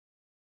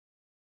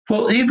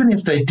Well, even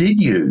if they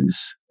did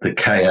use the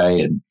Ka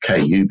and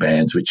Ku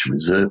bands, which are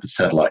reserved for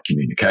satellite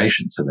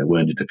communication, so they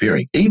weren't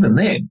interfering, even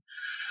then,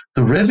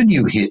 the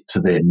revenue hit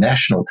to their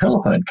national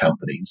telephone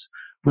companies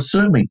was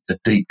certainly a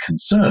deep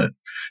concern.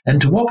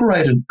 And to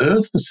operate an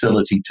Earth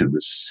facility to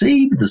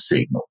receive the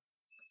signal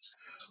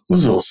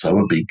was also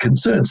a big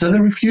concern. So they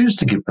refused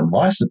to give them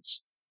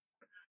license.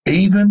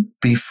 Even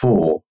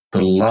before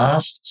the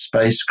last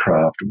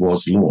spacecraft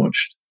was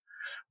launched,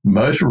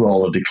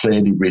 Motorola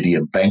declared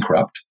Iridium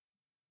bankrupt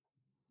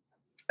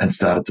and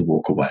started to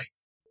walk away.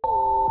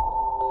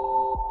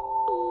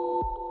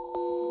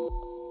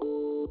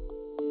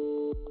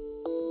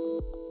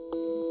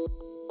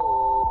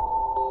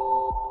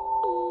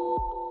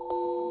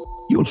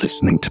 You're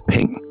listening to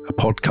Ping, a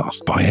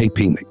podcast by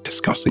APNIC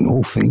discussing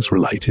all things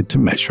related to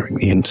measuring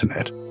the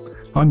internet.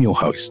 I'm your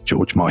host,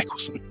 George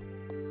Michelson.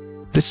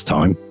 This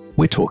time,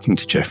 we're talking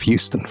to Jeff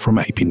Houston from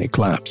APNIC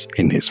Labs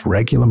in his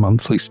regular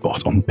monthly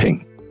spot on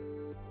Ping.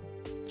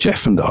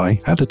 Jeff and I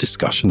had a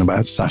discussion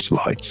about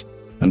satellites,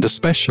 and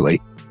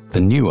especially the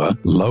newer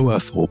low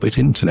Earth orbit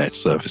internet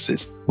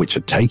services, which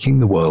are taking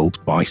the world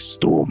by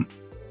storm.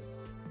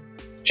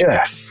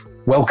 Jeff,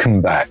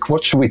 welcome back.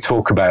 What should we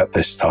talk about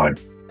this time?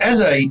 As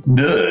a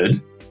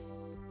nerd,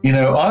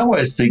 I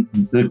always think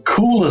the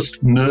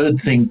coolest nerd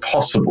thing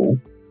possible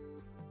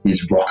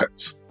is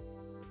rockets.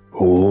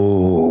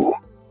 Oh,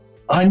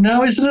 I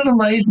know, isn't it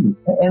amazing?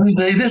 And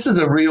indeed, this is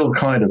a real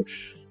kind of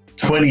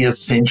 20th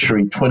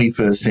century,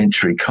 21st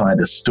century kind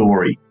of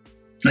story.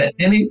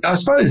 And I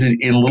suppose in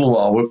a little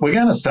while, we're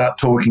going to start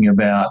talking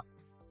about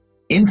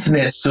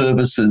internet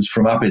services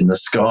from up in the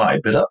sky.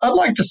 But I'd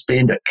like to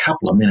spend a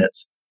couple of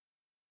minutes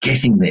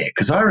getting there,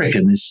 because I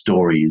reckon this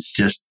story is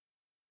just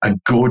a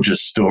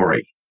gorgeous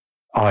story.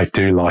 I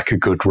do like a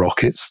good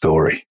rocket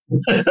story.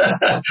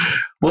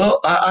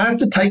 Well, I have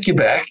to take you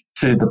back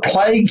to the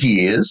plague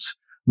years,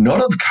 not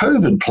of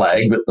COVID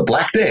plague, but the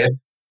Black Death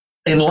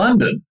in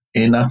London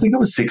in, I think it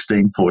was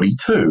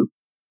 1642.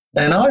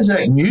 And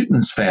Isaac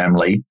Newton's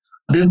family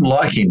didn't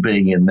like him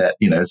being in that,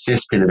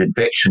 cesspit of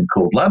infection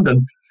called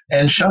London,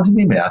 and shunted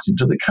him out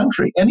into the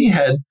country. And he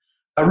had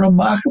a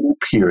remarkable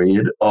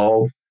period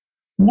of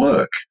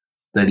work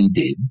that he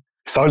did.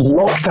 So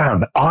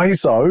lockdown,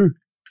 ISO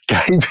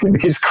gave him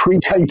his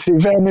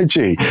creative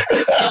energy.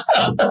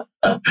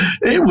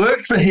 It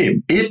worked for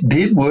him. It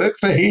did work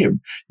for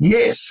him.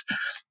 Yes.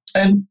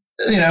 And,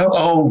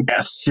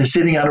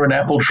 sitting under an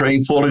apple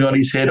tree, falling on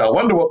his head, I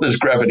wonder what this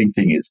gravity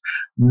thing is.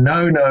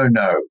 No.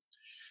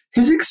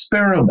 His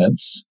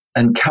experiments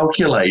and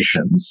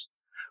calculations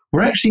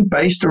were actually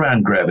based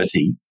around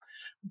gravity,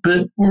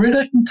 but were in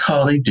an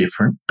entirely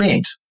different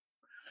bent.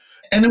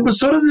 And it was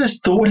sort of this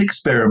thought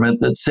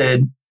experiment that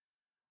said,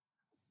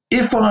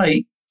 if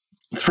I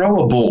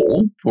throw a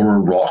ball or a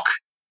rock,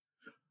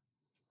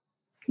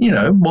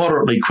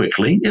 moderately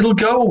quickly, it'll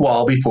go a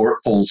while before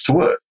it falls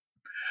to Earth.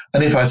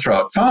 And if I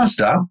throw it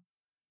faster,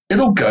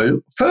 it'll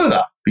go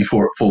further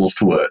before it falls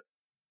to Earth.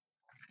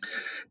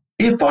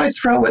 If I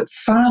throw it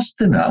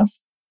fast enough,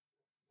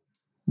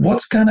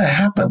 what's going to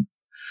happen?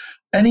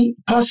 And he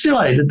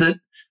postulated that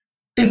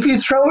if you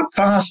throw it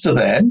faster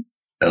than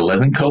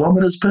 11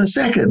 kilometers per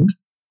second,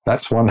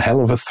 that's one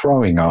hell of a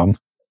throwing arm.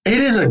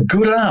 It is a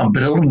good arm,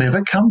 but it'll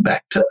never come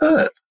back to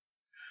Earth.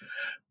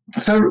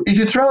 So if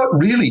you throw it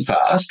really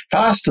fast,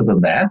 faster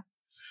than that,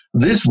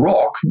 this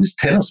rock, this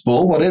tennis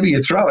ball, whatever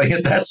you're throwing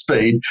at that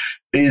speed,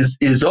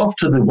 is off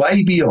to the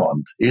way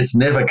beyond. It's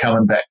never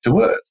coming back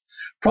to Earth,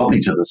 probably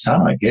to the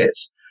sun, I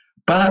guess.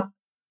 But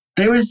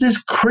there is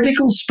this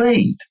critical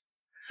speed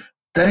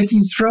that if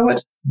you throw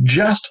it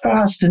just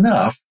fast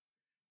enough,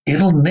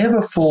 it'll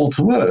never fall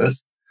to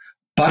Earth,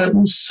 but it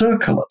will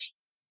circle it.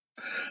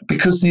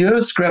 Because the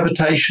Earth's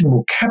gravitation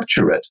will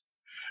capture it,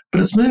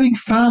 but it's moving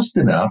fast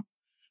enough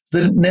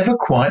that it never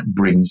quite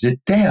brings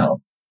it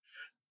down.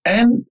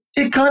 And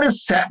it kind of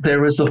sat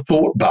there as a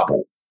thought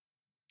bubble.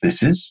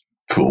 This is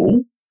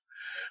cool,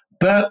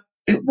 but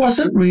it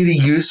wasn't really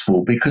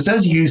useful because,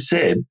 as you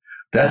said,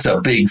 that's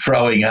a big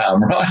throwing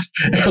arm, right?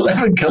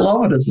 11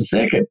 kilometers a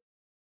second.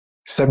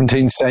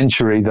 17th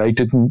century, they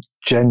didn't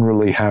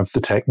generally have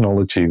the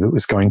technology that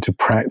was going to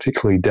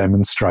practically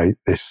demonstrate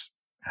this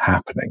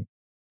happening.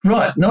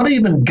 Right, not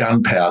even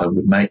gunpowder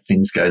would make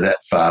things go that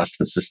fast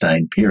for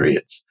sustained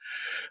periods.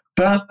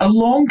 But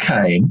along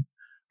came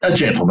a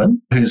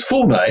gentleman whose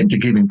full name, to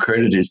give him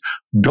credit, is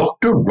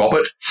Dr.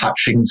 Robert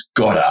Hutchings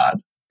Goddard.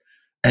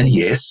 And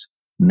yes,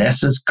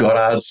 NASA's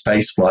Goddard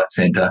Space Flight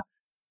Center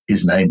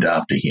is named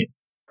after him.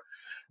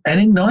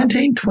 And in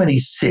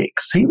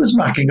 1926, he was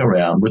mucking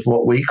around with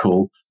what we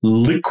call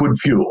liquid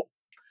fuel.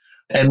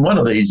 And one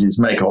of these is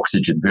make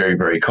oxygen very,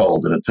 very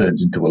cold and it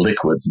turns into a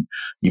liquid. And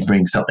you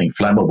bring something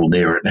flammable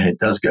near it and it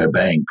does go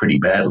bang pretty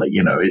badly.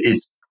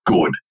 It's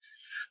good.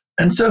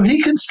 And so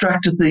he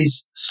constructed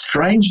these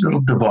strange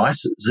little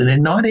devices. And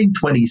in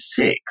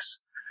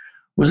 1926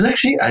 was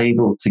actually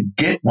able to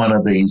get one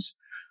of these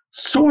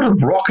sort of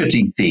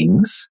rockety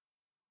things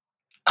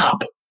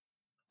up,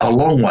 a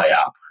long way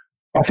up.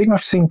 I think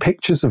I've seen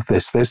pictures of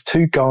this. There's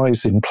two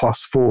guys in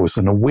 +4s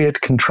and a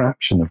weird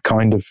contraption of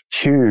kind of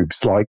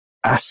tubes like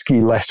ASCII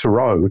letter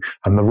O,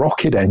 and the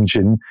rocket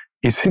engine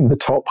is in the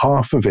top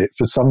half of it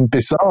for some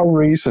bizarre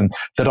reason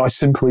that I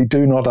simply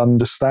do not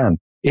understand.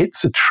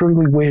 It's a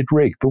truly weird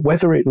rig, but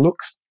whether it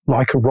looks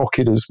like a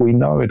rocket as we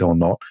know it or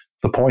not,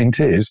 the point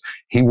is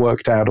he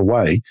worked out a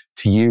way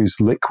to use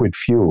liquid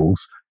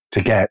fuels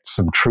to get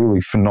some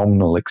truly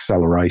phenomenal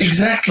acceleration.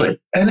 Exactly.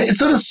 And it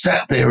sort of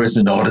sat there as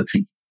an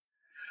oddity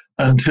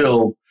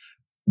until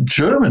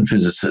German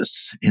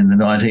physicists in the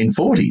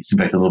 1940s, in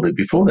fact, a little bit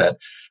before that,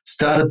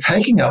 started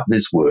taking up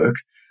this work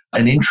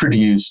and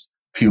introduced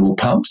fuel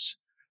pumps,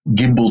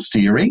 gimbal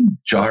steering,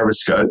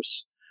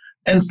 gyroscopes,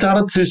 and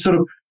started to sort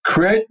of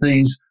create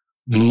these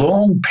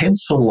long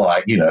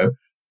pencil-like,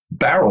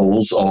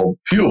 barrels of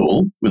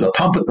fuel with a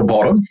pump at the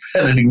bottom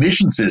and an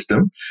ignition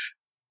system.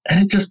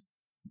 And it just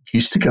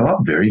used to go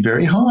up very,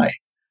 very high.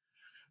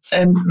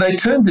 And they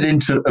turned it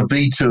into a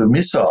V2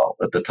 missile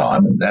at the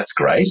time, and that's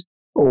great.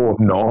 Or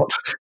not.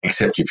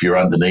 Except if you're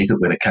underneath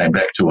it when it came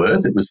back to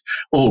Earth. It was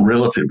all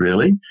relative,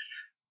 really.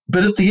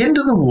 But at the end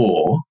of the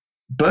war,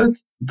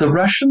 both the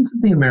Russians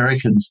and the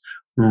Americans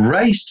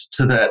raced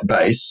to that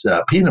base,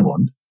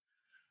 Peenemünde,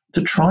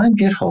 to try and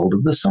get hold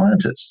of the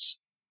scientists.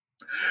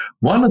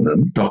 One of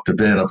them, Dr.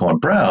 Werner von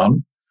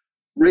Braun,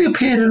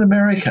 reappeared in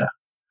America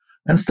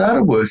and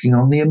started working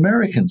on the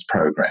Americans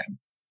program.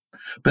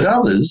 But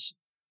others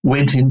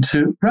went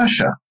into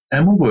Russia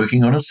and were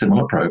working on a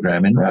similar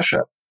program in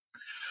Russia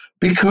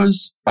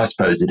because I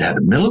suppose it had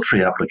a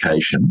military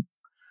application,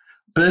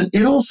 but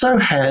it also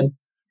had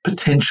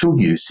potential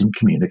use in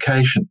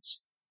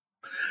communications.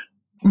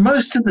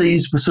 Most of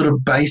these were sort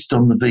of based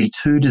on the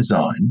V2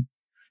 design,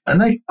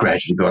 and they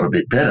gradually got a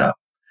bit better.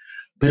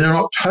 But in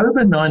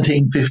October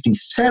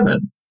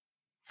 1957,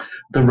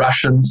 the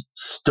Russians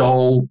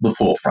stole the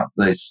forefront.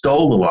 They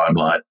stole the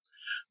limelight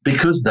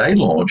because they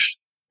launched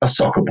a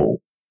soccer ball.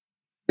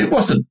 It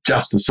wasn't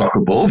just a soccer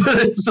ball,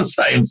 but it was the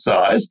same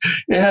size.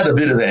 It had a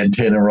bit of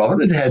antenna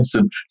on it. It had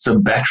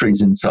some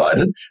batteries inside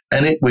it,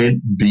 and it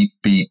went beep,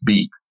 beep,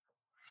 beep.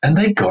 And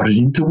they got it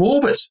into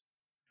orbit.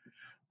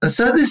 And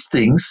so this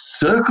thing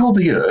circled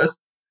the Earth,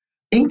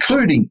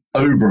 including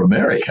over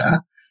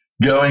America,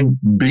 going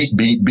beep,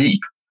 beep,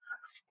 beep.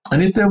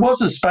 And if there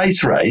was a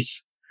space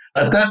race,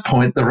 at that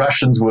point, the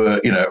Russians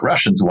were,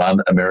 Russians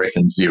 1,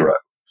 Americans 0.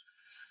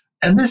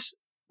 And this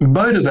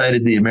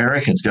motivated the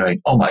Americans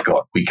going, oh my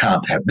God, we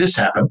can't have this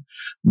happen,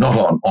 not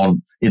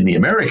on in the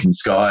American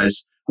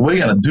skies. We're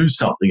going to do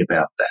something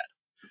about that.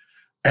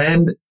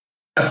 And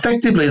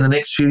effectively in the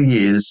next few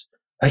years,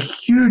 a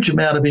huge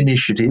amount of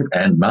initiative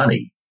and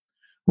money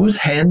was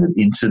handed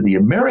into the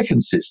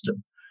American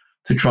system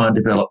to try and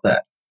develop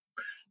that.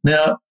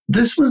 Now,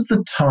 this was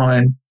the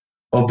time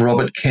of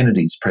Robert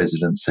Kennedy's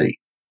presidency,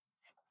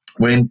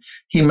 when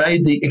he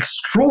made the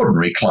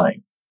extraordinary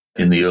claim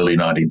in the early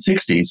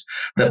 1960s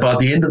that by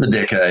the end of the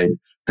decade,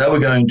 they were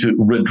going to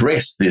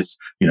redress this,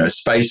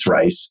 space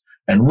race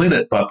and win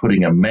it by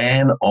putting a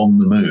man on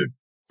the moon.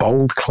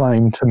 Bold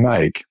claim to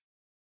make.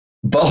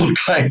 Bold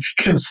claim,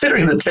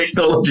 considering the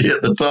technology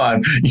at the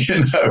time,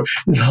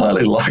 it's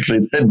highly likely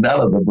that none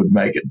of them would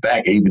make it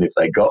back, even if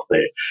they got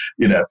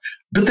there,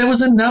 But there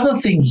was another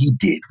thing he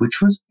did,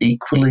 which was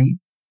equally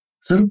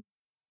sort of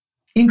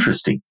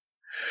interesting.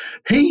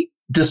 He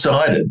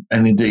decided,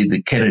 and indeed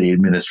the Kennedy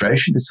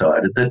administration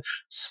decided, that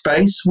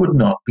space would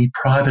not be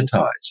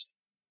privatized.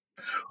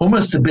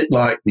 Almost a bit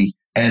like the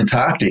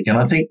Antarctic, and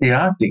I think the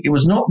Arctic, it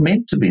was not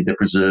meant to be the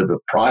preserve of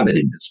private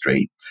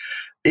industry.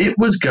 It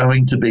was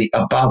going to be,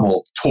 above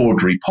all,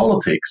 tawdry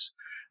politics,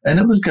 and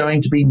it was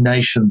going to be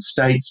nation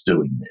states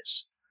doing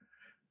this.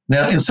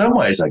 Now, in some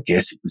ways, I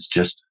guess it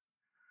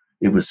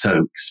was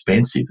so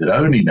expensive that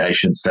only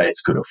nation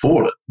states could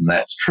afford it, and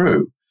that's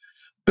true.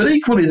 But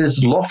equally,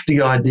 this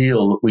lofty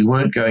ideal that we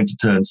weren't going to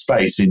turn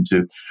space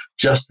into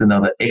just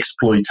another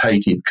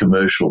exploitative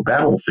commercial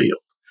battlefield.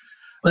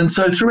 And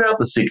so throughout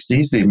the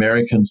 60s, the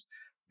Americans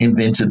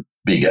invented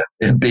bigger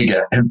and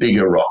bigger and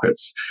bigger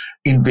rockets,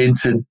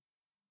 invented,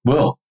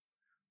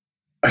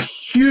 a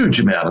huge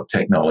amount of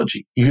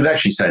technology. You could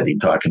actually say the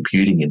entire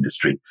computing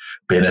industry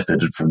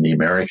benefited from the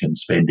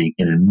Americans spending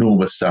an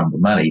enormous sum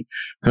of money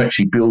to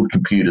actually build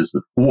computers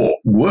that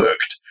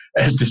worked,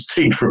 as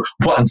distinct from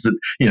ones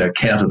that,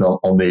 counted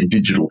on their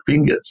digital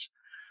fingers.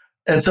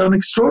 And so an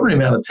extraordinary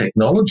amount of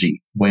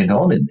technology went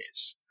on in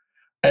this.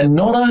 And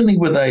not only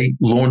were they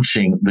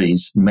launching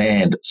these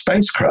manned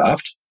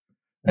spacecraft,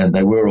 and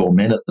they were all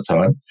men at the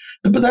time,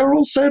 but they were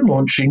also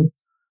launching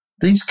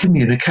these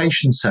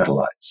communication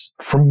satellites.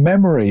 From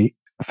memory,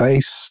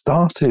 they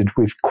started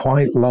with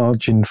quite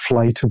large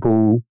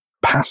inflatable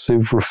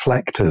passive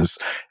reflectors.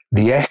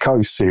 The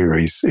Echo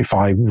series, if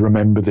I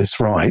remember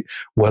this right,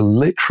 were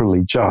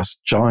literally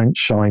just giant,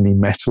 shiny,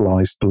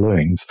 metallized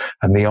balloons.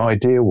 And the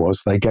idea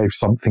was they gave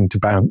something to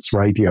bounce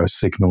radio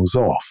signals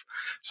off.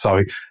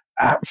 So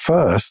at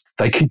first,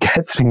 they could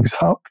get things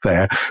up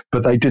there,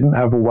 but they didn't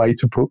have a way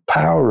to put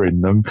power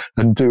in them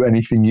and do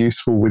anything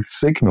useful with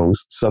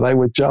signals. So they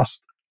were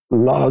just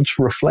large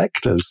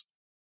reflectors.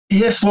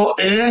 Yes, well,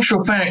 in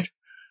actual fact,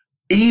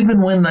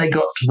 even when they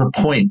got to the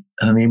point,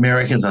 and the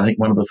Americans, I think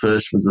one of the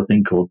first was a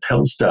thing called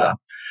Telstar,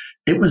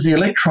 it was the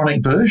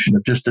electronic version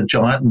of just a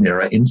giant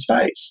mirror in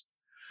space.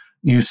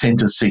 You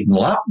sent a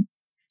signal up,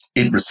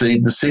 it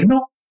received the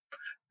signal,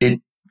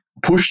 it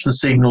pushed the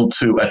signal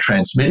to a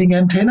transmitting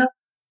antenna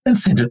and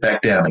sent it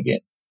back down again.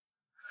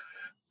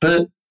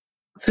 But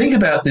think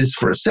about this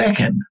for a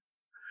second.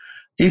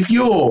 If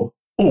you're,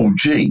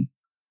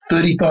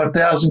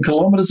 35,000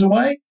 kilometres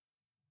away,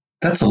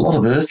 that's a lot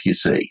of Earth, you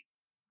see.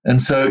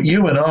 And so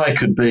you and I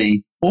could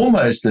be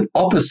almost at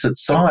opposite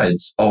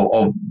sides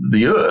of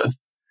the Earth.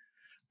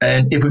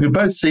 And if we could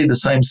both see the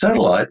same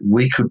satellite,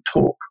 we could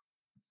talk.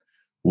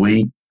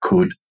 We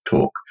could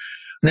talk.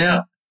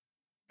 Now,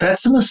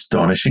 that's an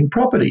astonishing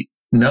property.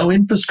 No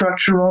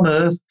infrastructure on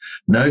Earth,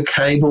 no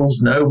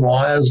cables, no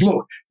wires.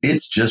 Look,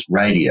 it's just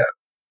radio.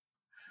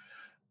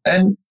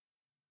 And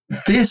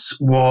this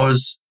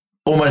was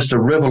almost a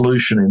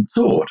revolution in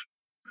thought.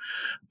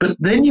 But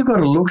then you've got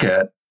to look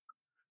at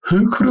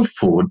who could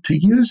afford to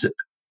use it,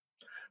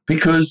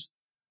 because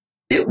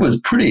it was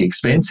pretty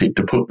expensive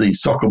to put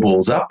these soccer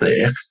balls up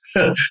there.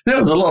 There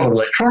was a lot of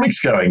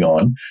electronics going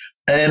on.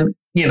 And,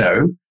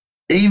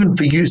 even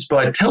for use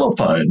by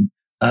telephone,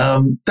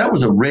 that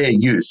was a rare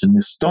use and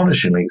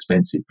astonishingly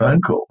expensive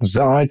phone calls.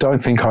 I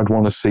don't think I'd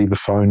want to see the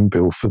phone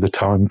bill for the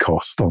time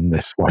cost on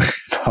this one.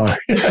 No.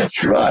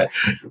 That's right,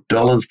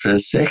 dollars per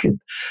second.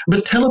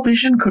 But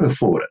television could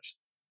afford it.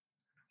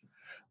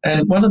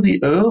 And one of the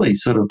early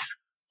sort of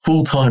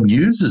full-time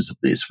users of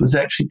this was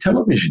actually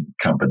television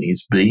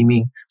companies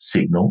beaming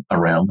signal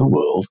around the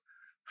world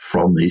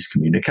from these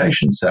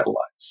communication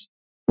satellites.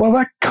 Well,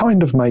 that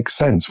kind of makes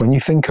sense. When you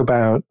think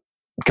about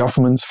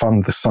governments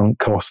fund the sunk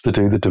cost to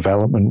do the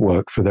development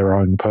work for their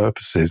own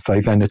purposes, they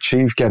then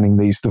achieve getting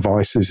these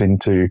devices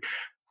into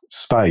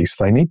space.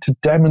 They need to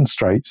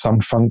demonstrate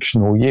some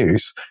functional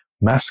use.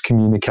 Mass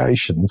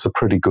communication's a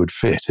pretty good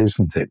fit,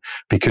 isn't it?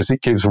 Because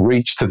it gives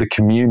reach to the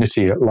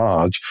community at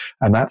large.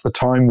 And at the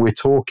time we're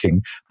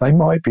talking, they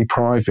might be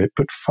private,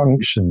 but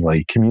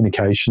functionally,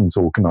 communications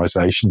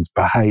organizations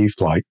behave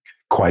like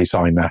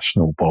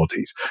quasi-national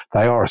bodies.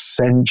 They are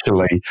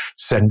essentially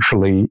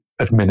centrally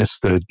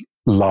administered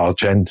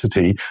large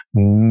entity,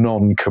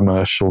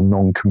 non-commercial,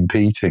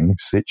 non-competing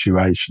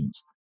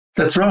situations.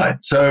 That's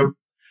right. So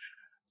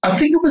I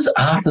think it was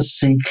Arthur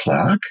C.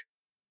 Clarke,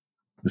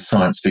 the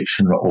science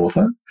fiction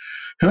author,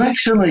 who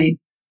actually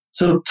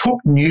sort of took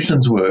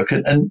Newton's work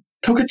and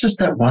took it just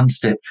that one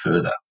step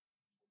further,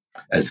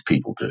 as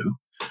people do.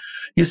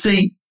 You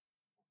see,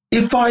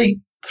 if I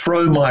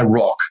throw my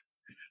rock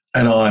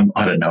and I'm,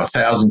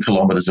 1,000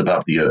 kilometres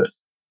above the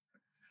Earth,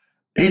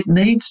 it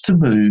needs to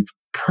move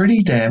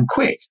pretty damn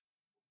quick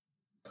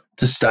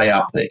to stay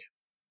up there.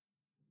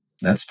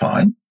 That's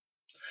fine.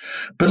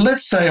 But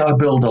let's say I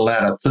build a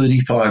ladder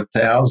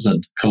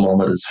 35,000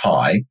 kilometres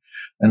high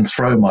and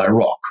throw my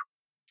rock.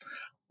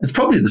 It's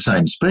probably the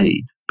same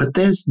speed, but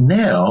there's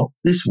now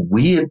this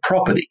weird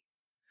property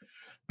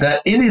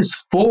that it is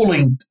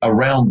falling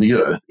around the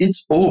Earth.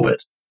 Its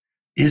orbit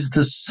is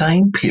the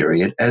same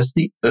period as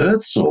the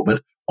Earth's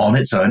orbit on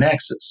its own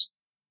axis.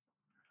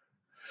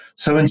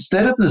 So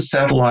instead of the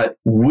satellite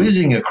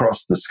whizzing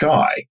across the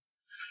sky,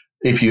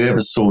 if you ever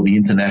saw the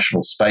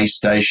International Space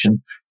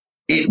Station,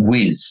 it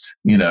whizzed,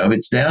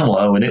 it's down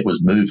low and it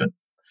was moving.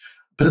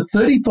 But at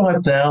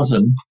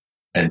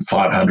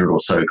 35,500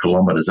 or so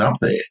kilometres up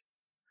there,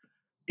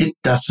 it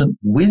doesn't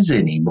whiz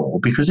anymore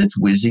because it's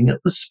whizzing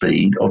at the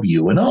speed of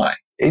you and I.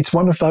 It's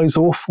one of those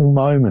awful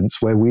moments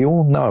where we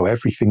all know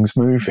everything's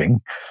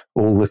moving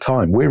all the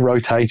time. We're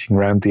rotating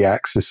around the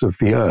axis of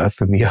the Earth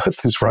and the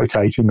Earth is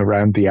rotating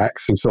around the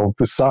axis of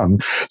the Sun.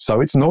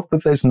 So it's not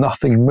that there's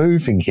nothing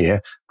moving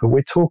here, but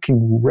we're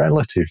talking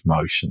relative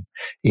motion.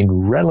 In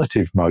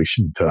relative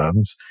motion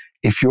terms,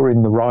 if you're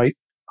in the right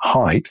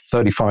height,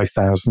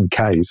 35,000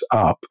 Ks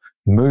up,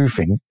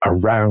 moving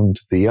around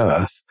the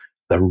Earth,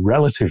 the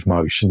relative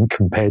motion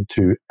compared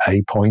to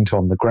a point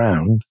on the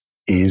ground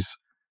is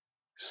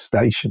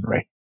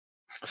stationary.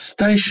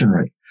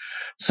 Stationary.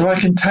 So I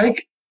can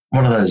take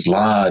one of those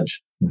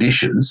large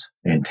dishes,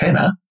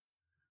 antenna,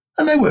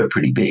 and they were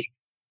pretty big,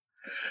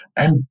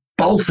 and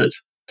bolt it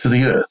to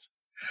the Earth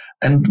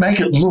and make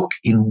it look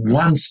in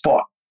one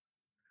spot.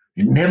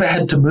 It never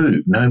had to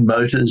move, no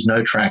motors,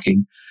 no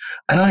tracking,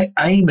 and I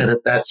aim it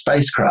at that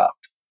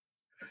spacecraft.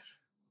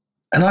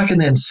 And I can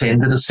then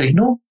send it a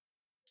signal,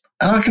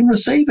 and I can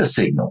receive a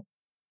signal,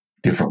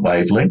 different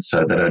wavelengths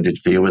so they don't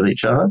interfere with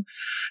each other.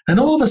 And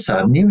all of a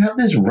sudden, you have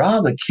this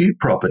rather cute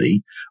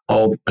property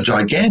of a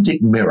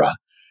gigantic mirror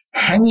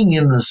hanging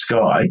in the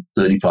sky,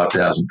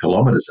 35,000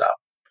 kilometres up.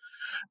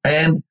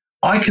 And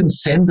I can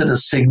send it a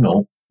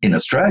signal in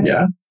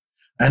Australia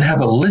and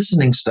have a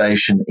listening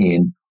station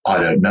in,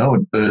 an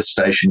Earth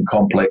station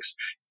complex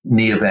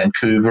near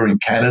Vancouver in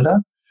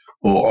Canada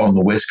or on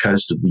the west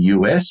coast of the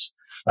US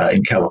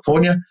in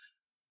California.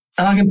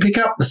 And I can pick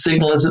up the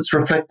signal as it's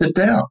reflected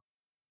down.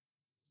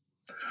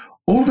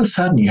 All of a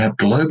sudden, you have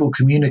global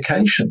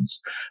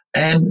communications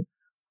and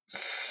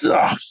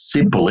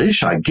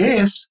simple-ish, I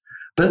guess,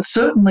 but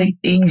certainly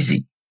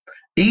easy.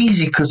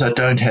 Easy because I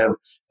don't have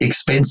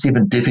expensive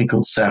and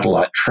difficult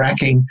satellite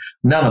tracking,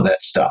 none of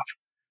that stuff.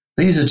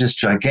 These are just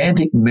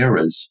gigantic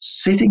mirrors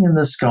sitting in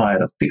the sky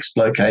at a fixed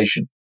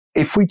location.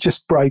 If we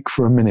just break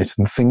for a minute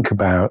and think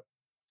about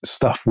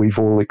stuff we've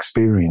all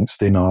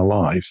experienced in our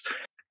lives,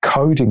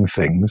 coding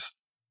things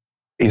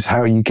is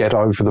how you get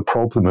over the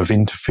problem of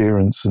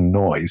interference and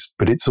noise,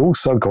 but it's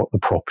also got the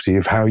property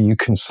of how you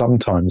can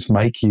sometimes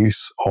make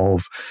use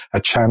of a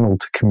channel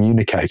to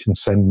communicate and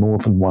send more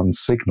than one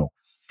signal.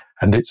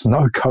 And it's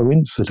no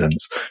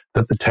coincidence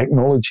that the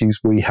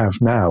technologies we have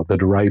now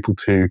that are able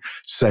to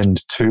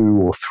send 2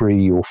 or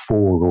 3 or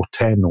 4 or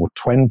 10 or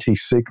 20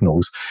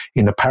 signals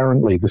in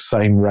apparently the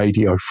same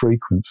radio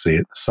frequency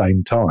at the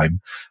same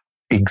time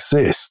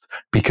exist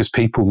because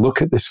people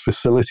look at this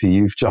facility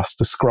you've just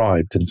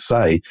described and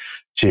say,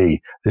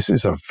 gee, this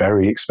is a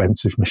very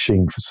expensive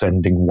machine for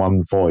sending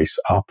one voice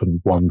up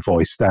and one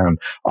voice down.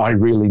 I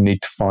really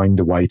need to find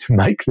a way to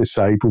make this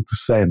able to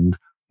send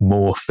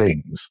more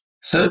things.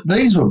 So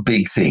these were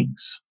big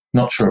things.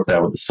 Not sure if they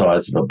were the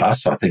size of a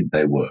bus. I think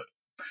they were.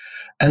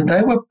 And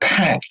they were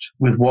packed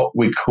with what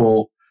we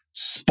call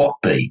spot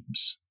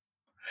beams.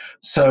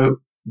 So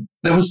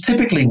there was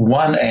typically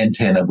one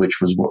antenna, which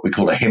was what we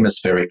call a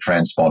hemispheric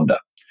transponder.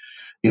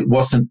 It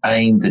wasn't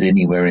aimed at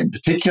anywhere in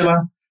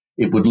particular.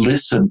 It would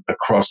listen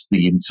across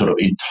the sort of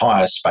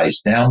entire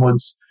space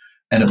downwards,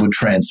 and it would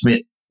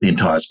transmit the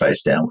entire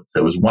space downwards.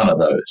 There was one of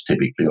those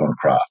typically on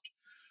craft,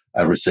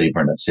 a receiver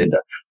and a sender.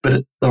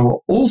 But there were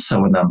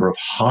also a number of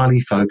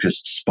highly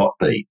focused spot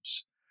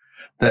beams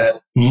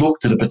that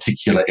looked at a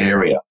particular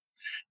area.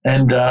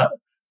 And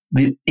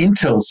the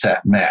Intelsat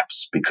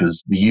maps,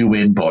 because the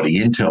UN body,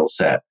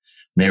 Intelsat,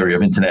 an area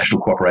of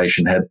international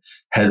cooperation,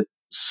 had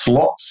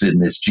slots in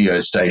this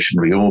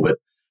geostationary orbit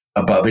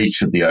above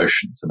each of the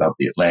oceans, above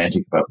the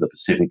Atlantic, above the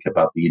Pacific,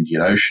 above the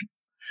Indian Ocean.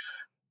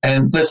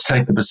 And let's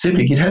take the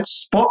Pacific. It had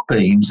spot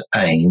beams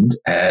aimed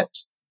at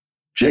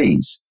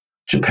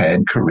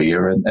Japan,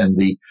 Korea, and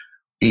the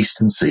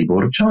eastern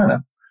seaboard of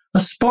China. A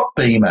spot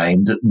beam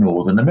aimed at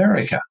Northern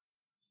America,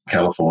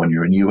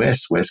 California and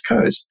US West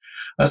Coast.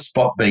 A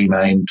spot beam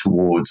aimed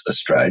towards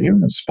Australia,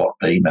 and a spot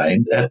beam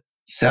aimed at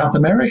South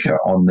America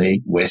on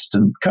the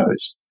western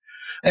coast.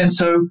 And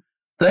so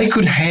they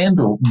could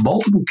handle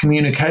multiple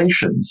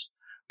communications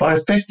by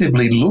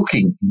effectively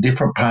looking in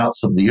different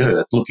parts of the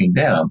Earth, looking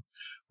down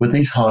with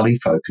these highly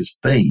focused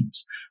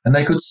beams. And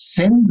they could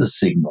send the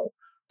signal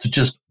to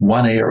just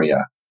one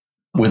area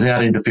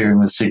without interfering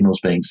with signals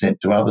being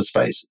sent to other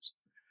spaces.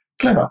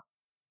 Clever.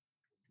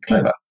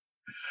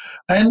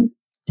 And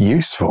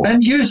useful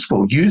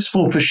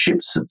for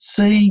ships at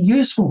sea,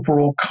 useful for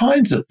all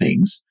kinds of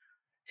things,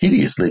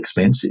 hideously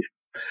expensive.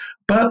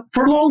 But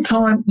for a long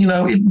time,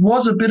 it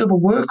was a bit of a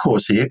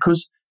workhorse here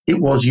because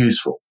it was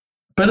useful.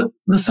 But at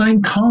the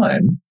same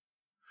time,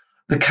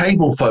 the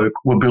cable folk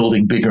were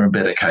building bigger and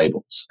better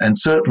cables. And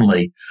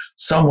certainly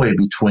somewhere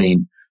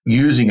between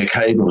using a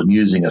cable and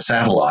using a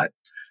satellite,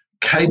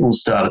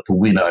 cables started to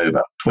win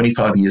over.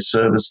 25-year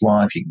service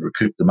life, you can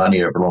recoup the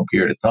money over a long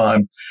period of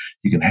time.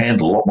 You can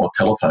handle a lot more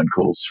telephone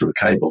calls through a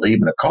cable,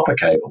 even a copper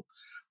cable,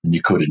 than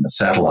you could in a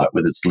satellite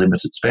with its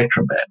limited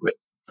spectrum bandwidth.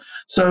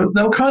 So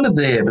they were kind of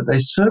there, but they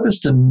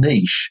serviced a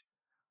niche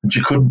that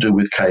you couldn't do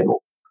with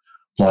cable,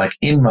 like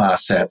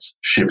Inmarsat's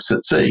ships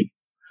at sea.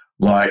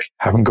 Like,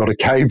 haven't got a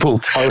cable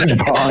towing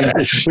behind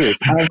the ship.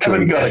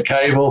 Haven't got a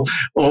cable,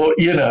 or,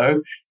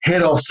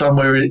 head off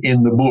somewhere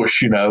in the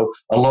bush,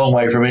 a long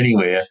way from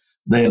anywhere,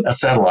 then a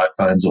satellite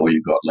phone's all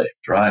you've got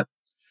left, right?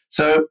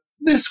 So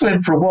this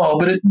went for a while,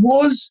 but it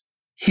was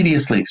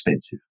hideously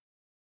expensive.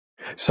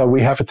 So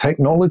we have a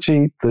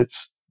technology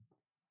that's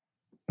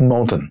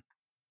modern.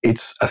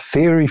 It's a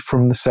theory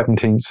from the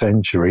 17th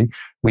century.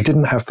 We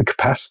didn't have the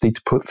capacity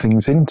to put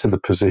things into the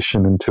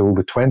position until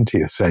the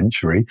 20th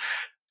century.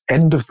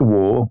 End of the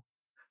war,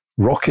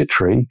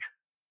 rocketry,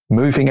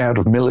 moving out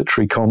of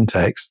military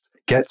context,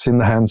 gets in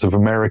the hands of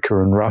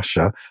America and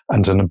Russia,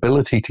 and an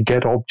ability to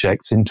get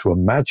objects into a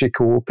magic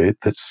orbit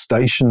that's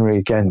stationary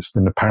against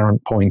an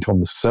apparent point on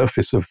the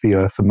surface of the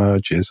Earth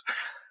emerges.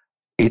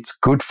 It's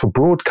good for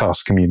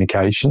broadcast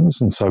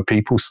communications, and so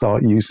people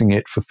start using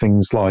it for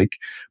things like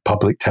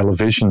public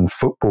television,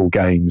 football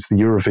games, the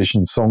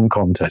Eurovision Song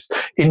Contest,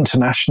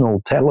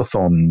 international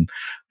telethon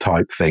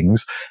type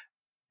things.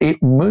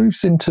 It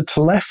moves into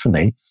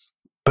telephony,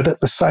 but at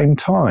the same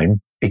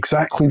time,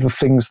 exactly the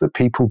things that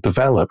people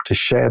develop to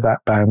share that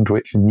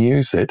bandwidth and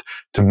use it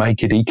to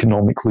make it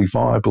economically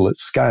viable at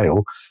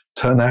scale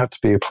turn out to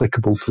be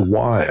applicable to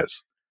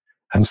wires.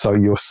 And so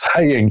you're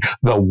saying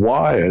the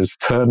wires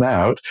turn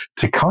out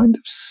to kind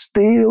of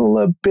steal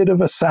a bit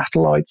of a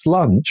satellite's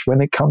lunch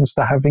when it comes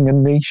to having a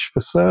niche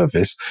for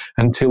service,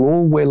 until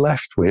all we're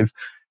left with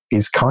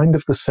is kind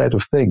of the set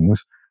of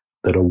things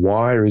that a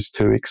wire is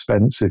too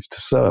expensive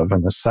to serve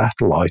and a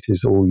satellite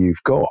is all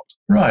you've got.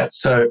 Right.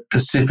 So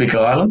Pacific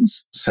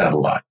Islands,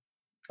 satellite,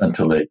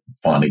 until they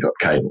finally got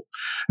cable.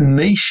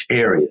 Niche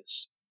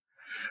areas.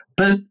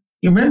 But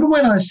you remember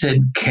when I said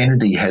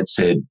Kennedy had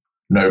said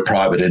no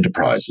private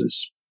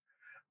enterprises?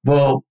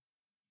 Well,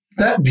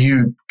 that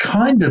view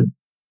kind of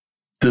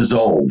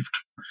dissolved.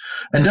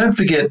 And don't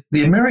forget,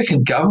 the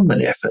American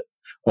government effort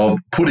of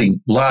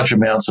putting large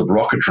amounts of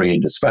rocketry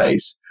into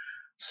space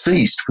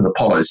ceased with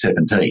Apollo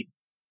 17.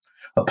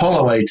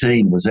 Apollo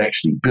 18 was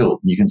actually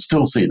built, and you can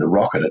still see the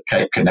rocket at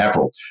Cape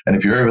Canaveral. And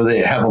if you're over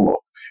there, have a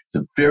look. It's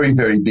a very,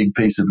 very big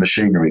piece of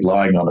machinery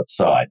lying on its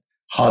side.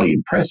 Highly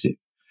impressive.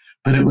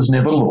 But it was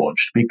never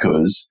launched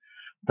because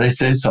they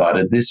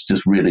decided this was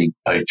just really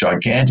a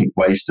gigantic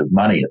waste of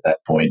money at that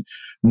point.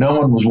 No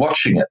one was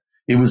watching it.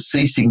 It was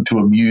ceasing to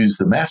amuse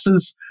the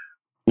masses.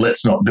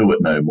 Let's not do it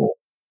no more.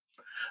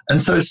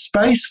 And so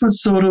space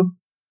was sort of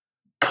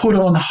put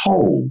on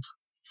hold.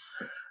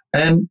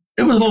 And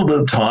it was a little bit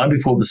of time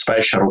before the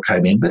space shuttle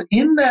came in. But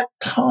in that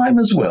time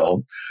as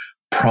well,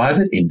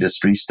 private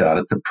industry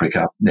started to prick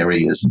up their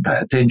ears and pay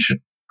attention.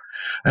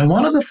 And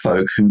one of the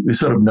folk who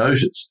sort of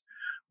noticed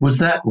was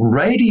that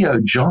radio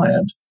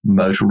giant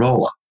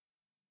Motorola.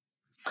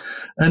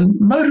 And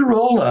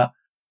Motorola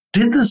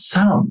did the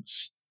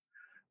sums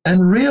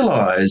and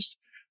realized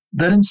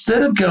that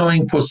instead of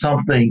going for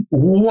something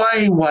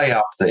way, way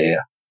up there,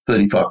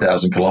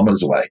 35,000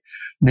 kilometers away,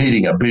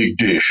 needing a big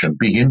dish and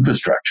big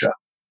infrastructure,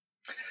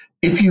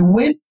 if you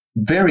went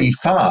very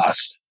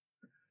fast,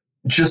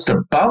 just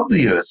above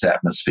the Earth's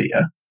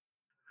atmosphere,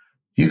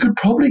 you could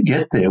probably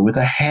get there with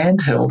a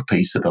handheld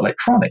piece of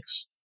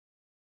electronics.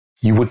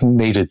 You wouldn't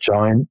need a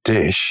giant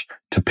dish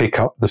to pick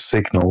up the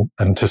signal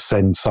and to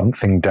send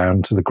something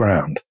down to the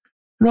ground.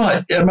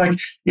 Right.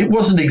 It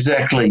wasn't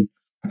exactly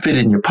fit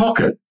in your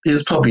pocket. It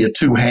was probably a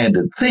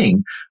two-handed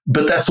thing,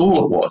 but that's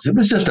all it was. It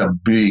was just a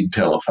big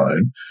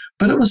telephone,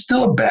 but it was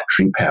still a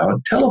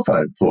battery-powered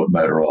telephone, thought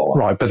Motorola.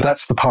 Right, but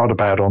that's the part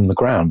about on the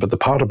ground. But the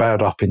part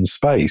about up in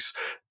space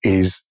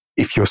is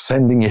if you're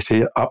sending it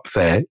up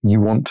there, you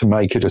want to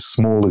make it as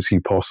small as you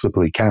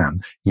possibly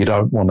can. You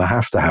don't want to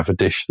have a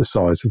dish the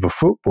size of a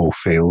football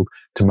field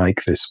to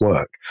make this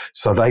work.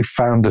 So they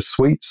found a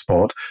sweet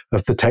spot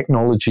of the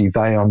technology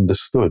they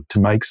understood to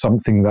make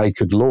something they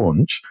could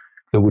launch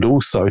that would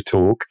also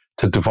talk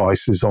to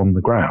devices on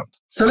the ground.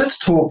 So let's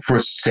talk for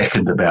a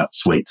second about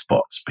sweet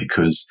spots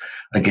because,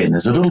 again,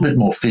 there's a little bit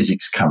more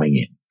physics coming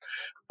in.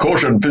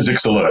 Caution,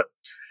 physics alert.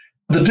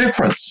 The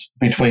difference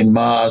between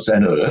Mars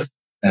and Earth,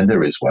 and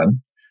there is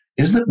one,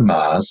 is that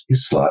Mars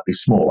is slightly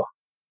smaller.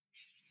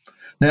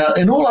 Now,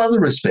 in all other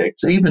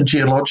respects, even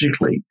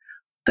geologically,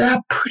 they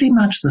are pretty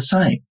much the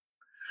same.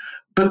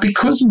 But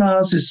because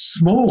Mars is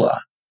smaller,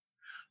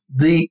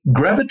 the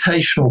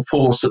gravitational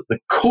force at the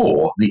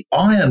core, the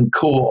iron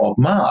core of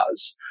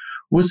Mars,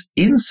 was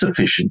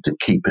insufficient to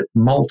keep it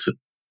molten.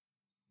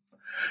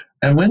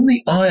 And when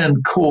the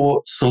iron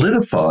core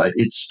solidified,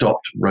 it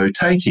stopped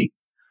rotating.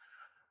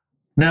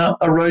 Now,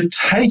 a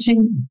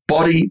rotating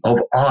body of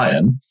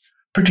iron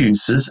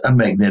produces a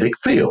magnetic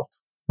field.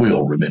 We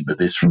all remember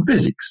this from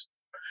physics.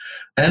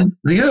 And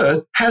the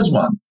Earth has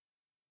one.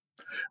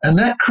 And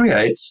that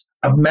creates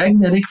a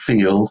magnetic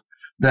field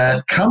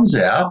that comes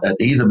out at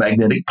either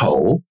magnetic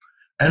pole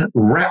and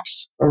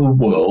wraps the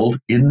world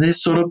in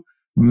this sort of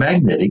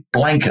magnetic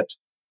blanket.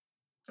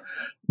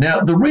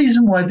 Now, the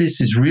reason why this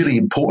is really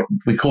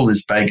important, we call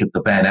this blanket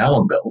the Van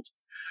Allen belt,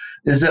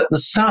 is that the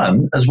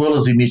sun, as well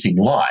as emitting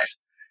light,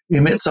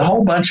 emits a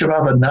whole bunch of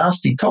other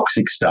nasty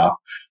toxic stuff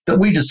that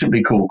we just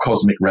simply call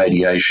cosmic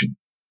radiation.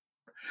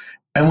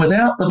 And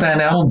without the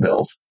Van Allen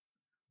belt,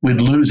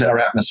 we'd lose our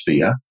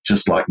atmosphere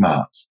just like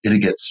Mars.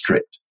 It'd get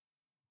stripped.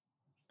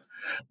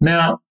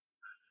 Now,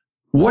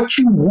 what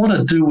you want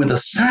to do with a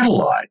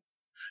satellite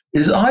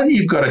is either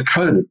you've got to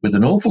coat it with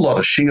an awful lot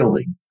of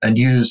shielding and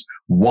use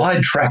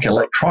wide track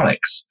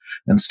electronics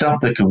and stuff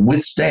that can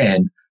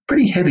withstand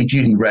pretty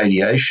heavy-duty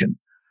radiation,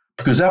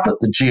 because up at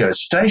the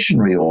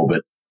geostationary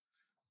orbit,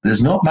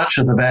 there's not much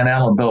of the Van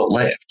Allen belt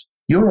left.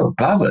 You're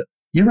above it.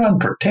 You're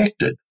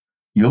unprotected.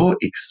 You're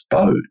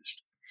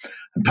exposed.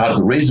 And part of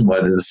the reason why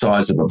they're the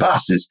size of a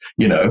bus is,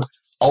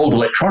 old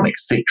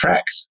electronics, thick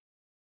tracks.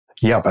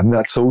 Yeah, and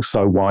that's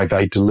also why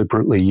they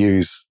deliberately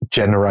use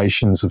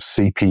generations of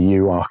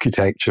CPU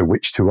architecture,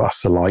 which to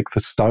us are like the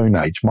Stone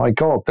Age. My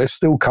God, they're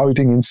still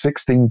coding in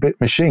 16-bit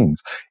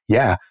machines.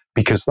 Yeah,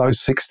 because those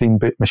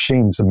 16-bit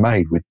machines are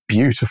made with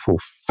beautiful,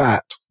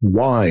 fat,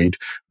 wide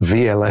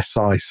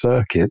VLSI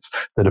circuits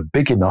that are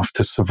big enough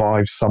to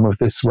survive some of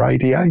this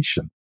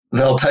radiation.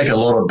 They'll take a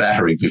lot of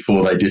battery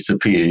before they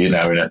disappear, in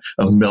a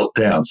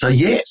meltdown. So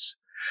yes,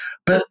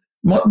 but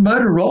what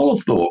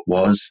Motorola thought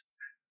was,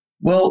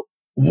 well,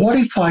 what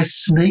if I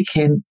sneak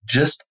in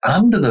just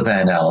under the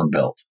Van Allen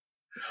belt?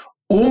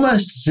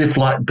 Almost as if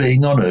like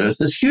being on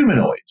Earth as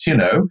humanoids,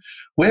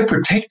 We're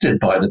protected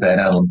by the Van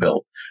Allen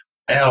belt.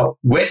 Our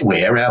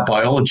wetware, our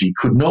biology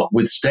could not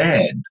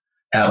withstand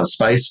outer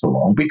space for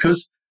long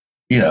because,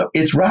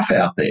 it's rough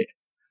out there.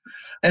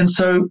 And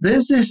so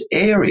there's this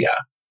area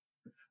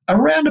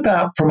around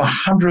about from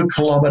 100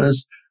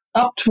 kilometres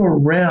up to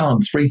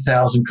around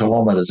 3,000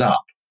 kilometres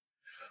up,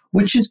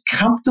 which is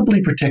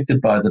comfortably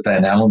protected by the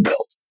Van Allen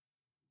belt.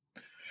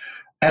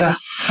 At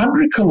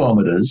 100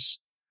 kilometres,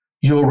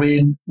 you're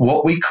in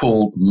what we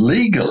call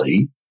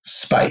legally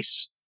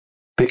space.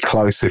 Bit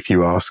close if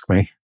you ask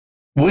me.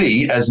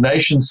 We, as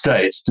nation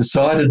states,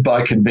 decided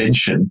by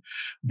convention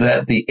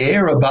that the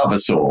air above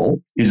us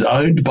all is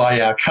owned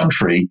by our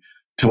country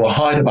to a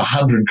height of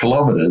 100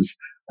 kilometres.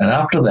 And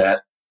after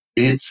that,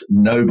 it's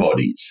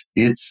nobody's.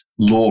 It's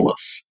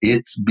lawless.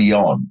 It's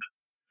beyond.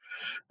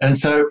 And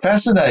so,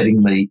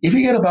 fascinatingly, if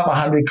you get above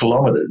 100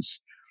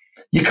 kilometres,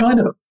 you kind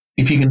of,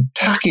 if you can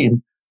tuck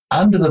in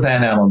under the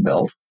Van Allen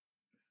belt,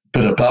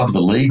 but above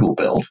the legal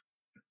belt,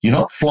 you're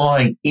not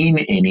flying in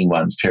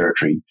anyone's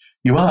territory.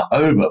 You are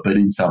over, but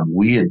in some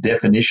weird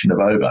definition of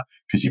over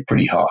because you're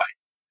pretty high.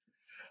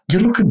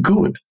 You're looking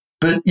good,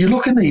 but you're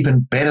looking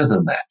even better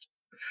than that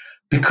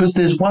because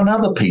there's one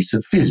other piece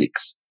of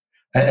physics,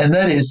 and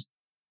that is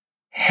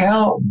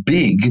how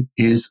big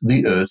is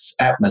the Earth's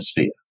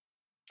atmosphere?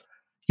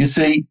 You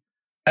see,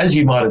 as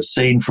you might have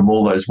seen from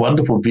all those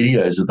wonderful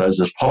videos of those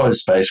Apollo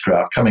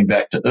spacecraft coming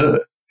back to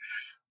Earth,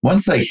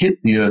 once they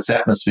hit the Earth's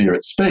atmosphere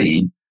at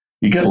speed,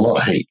 you get a lot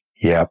of heat.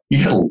 Yeah. You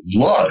get a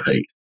lot of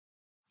heat.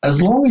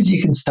 As long as you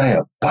can stay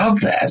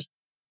above that,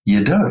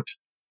 you don't.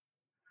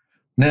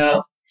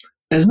 Now,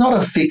 there's not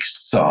a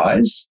fixed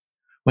size.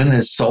 When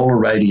there's solar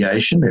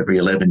radiation, every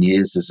 11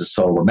 years there's a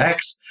solar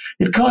max,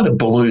 it kind of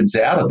balloons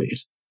out a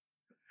bit.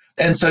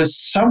 And so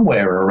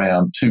somewhere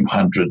around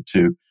 200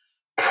 to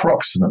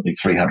approximately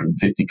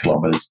 350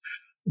 kilometres,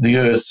 the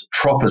Earth's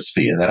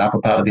troposphere, that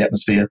upper part of the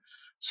atmosphere,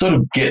 sort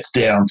of gets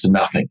down to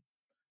nothing.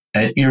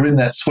 And you're in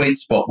that sweet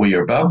spot where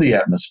you're above the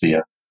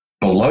atmosphere,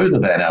 below the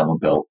Van Allen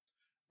belt,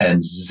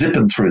 and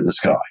zipping through the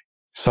sky.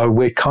 So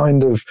we're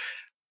kind of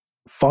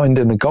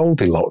finding a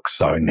Goldilocks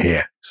zone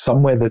here,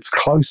 somewhere that's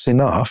close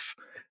enough,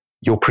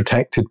 you're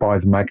protected by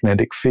the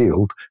magnetic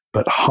field,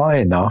 but high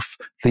enough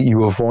that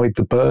you avoid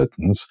the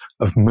burdens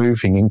of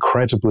moving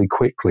incredibly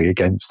quickly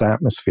against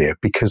atmosphere.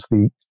 Because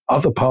the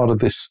other part of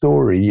this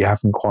story you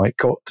haven't quite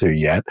got to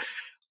yet,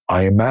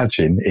 I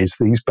imagine, is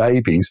these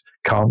babies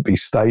can't be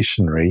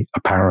stationary,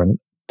 apparent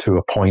to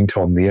a point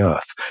on the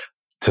Earth.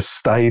 To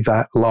stay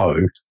that low,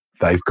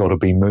 they've got to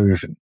be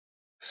moving.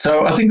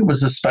 So I think it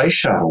was the space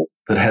shuttle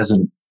that has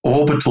an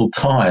orbital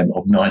time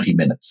of 90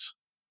 minutes,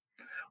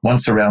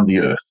 once around the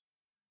Earth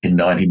in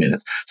 90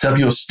 minutes. So if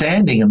you're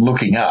standing and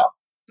looking up,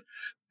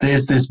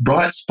 there's this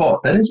bright spot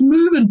that is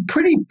moving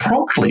pretty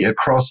promptly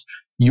across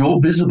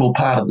your visible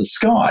part of the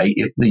sky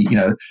if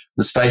the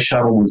space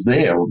shuttle was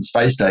there or the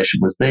space station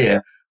was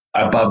there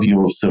above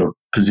your sort of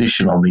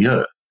position on the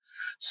Earth.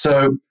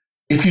 So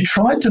if you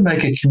tried to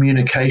make a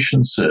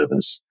communication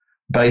service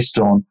based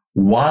on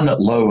one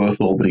low Earth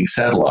orbiting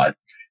satellite,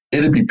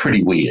 it'd be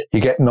pretty weird. You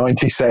get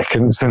 90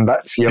 seconds and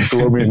that's your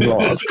blooming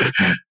lot.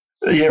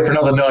 Yeah, for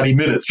another 90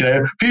 minutes,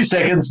 a few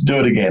seconds, do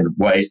it again,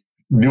 wait,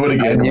 do it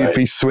again. And you'd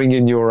be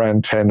swinging your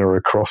antenna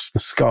across the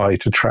sky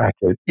to track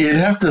it. You'd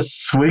have to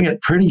swing it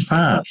pretty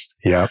fast.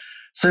 Yeah.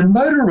 So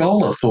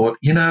Motorola thought,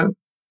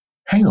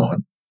 hang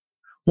on,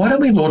 why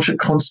don't we launch a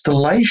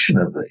constellation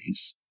of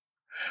these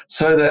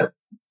so that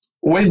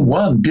when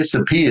one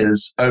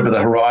disappears over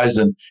the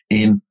horizon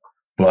in,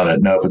 I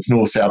don't know if it's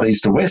north, south,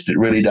 east, or west, it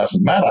really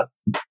doesn't matter,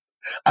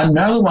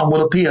 another one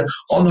will appear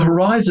on the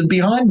horizon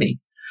behind me.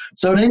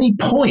 So at any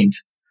point,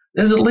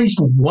 there's at least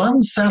one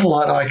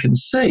satellite I can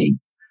see.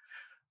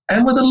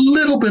 And with a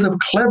little bit of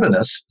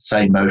cleverness,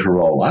 say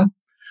Motorola,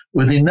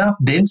 with enough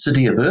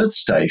density of Earth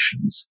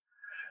stations,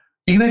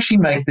 you can actually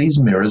make these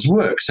mirrors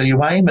work. So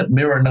you aim at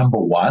mirror number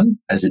one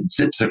as it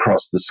zips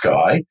across the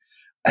sky,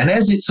 and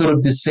as it sort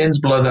of descends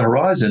below the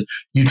horizon,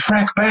 you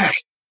track back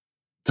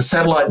to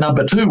satellite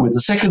number two with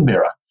the second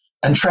mirror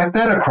and track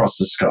that across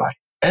the sky,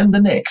 and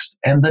the next,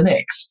 and the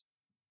next.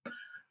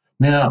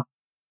 Now,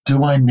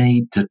 do I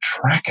need to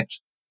track it?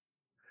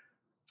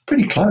 It's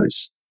pretty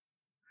close.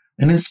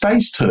 And in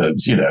space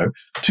terms,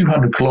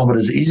 200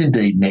 kilometres is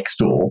indeed next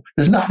door.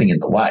 There's nothing in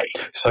the way.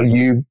 So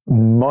you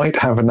might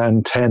have an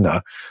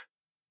antenna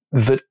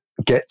that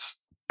gets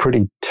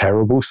pretty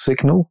terrible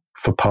signal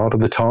for part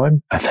of the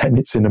time, and then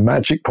it's in a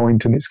magic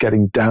point and it's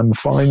getting damn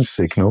fine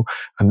signal,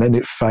 and then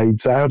it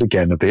fades out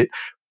again a bit,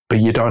 but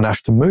you don't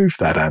have to move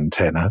that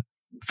antenna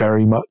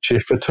very much,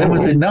 if at all. And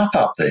with enough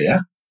up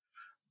there,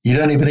 you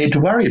don't even need to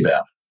worry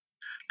about it,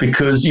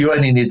 because you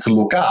only need to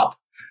look up,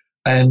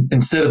 and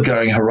instead of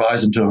going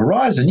horizon to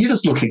horizon, you're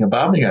just looking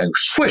above and going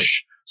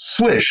swish,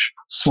 swish,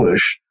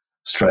 swish,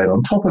 straight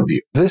on top of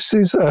you. This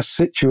is a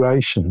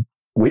situation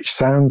which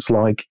sounds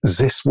like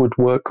this would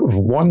work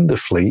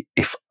wonderfully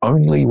if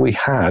only we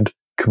had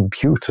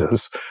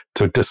computers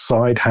to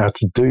decide how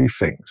to do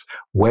things,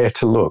 where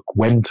to look,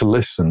 when to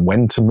listen,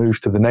 when to move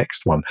to the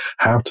next one,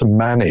 how to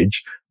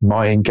manage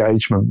my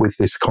engagement with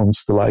this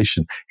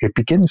constellation. It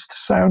begins to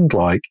sound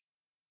like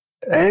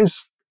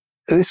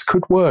this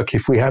could work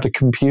if we had a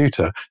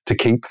computer to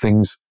keep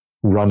things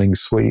running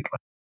sweetly.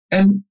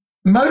 And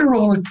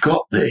Motorola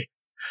got there.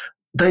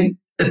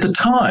 At the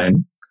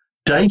time,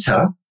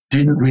 data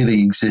didn't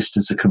really exist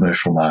as a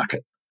commercial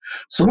market.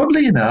 So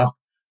oddly enough,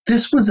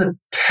 this was a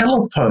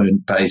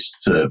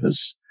telephone-based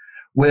service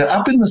where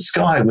up in the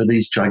sky were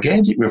these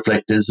gigantic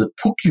reflectors that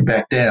took you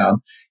back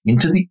down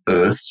into the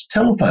Earth's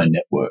telephone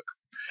network.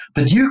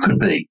 But you could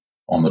be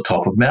on the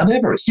top of Mount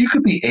Everest. You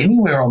could be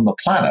anywhere on the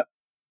planet.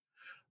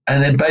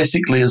 And then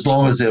basically, as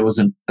long as there was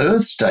an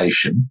Earth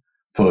station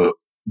for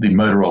the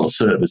Motorola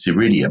service,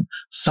 Iridium,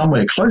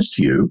 somewhere close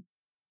to you,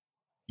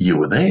 you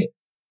were there.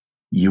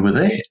 You were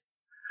there.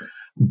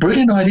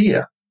 Brilliant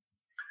idea.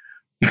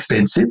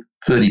 Expensive,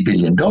 $30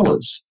 billion.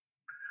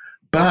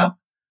 But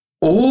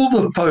all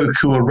the folk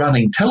who are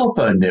running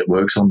telephone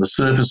networks on the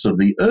surface of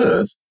the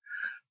Earth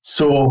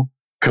saw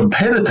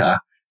competitor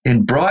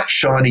in bright,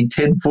 shiny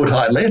 10-foot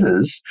high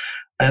letters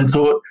and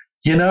thought,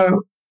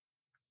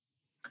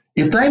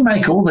 if they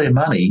make all their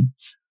money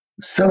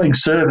selling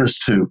service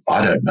to,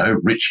 I don't know,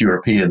 rich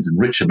Europeans and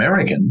rich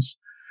Americans,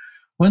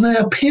 when they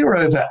appear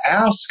over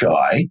our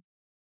sky,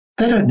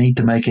 they don't need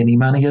to make any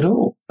money at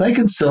all. They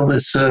can sell their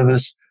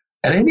service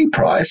at any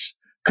price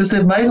because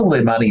they've made all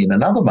their money in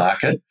another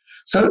market,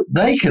 so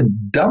they can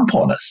dump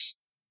on us.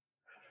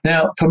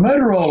 Now, for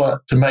Motorola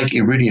to make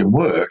Iridium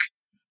work,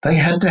 they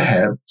had to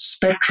have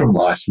spectrum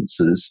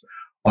licenses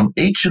on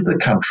each of the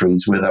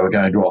countries where they were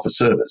going to offer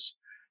service.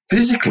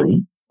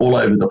 Physically, all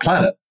over the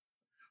planet.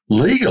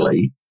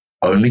 Legally,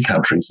 only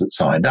countries that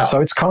signed up. So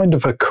it's kind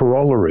of a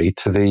corollary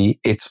to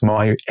it's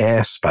my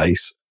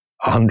airspace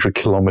 100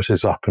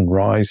 kilometers up and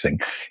rising.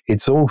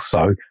 It's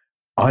also,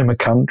 I'm a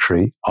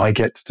country, I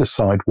get to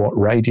decide what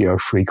radio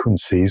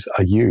frequencies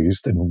are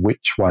used and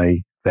which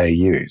way they're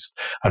used.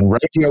 And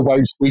radio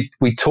waves,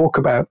 we talk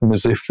about them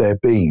as if they're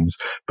beams,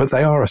 but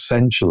they are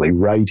essentially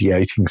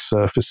radiating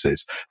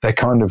surfaces. They're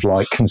kind of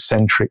like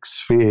concentric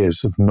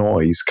spheres of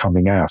noise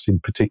coming out in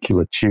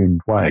particular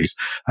tuned ways.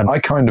 And I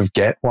kind of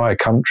get why a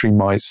country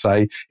might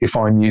say, if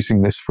I'm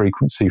using this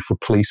frequency for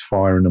police,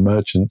 fire and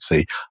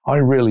emergency, I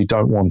really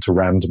don't want a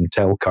random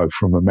telco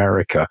from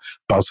America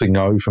buzzing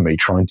over me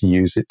trying to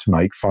use it to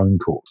make phone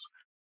calls.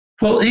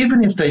 Well,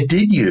 even if they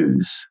did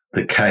use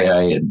the Ka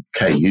and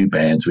Ku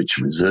bands, which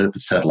are reserved for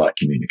satellite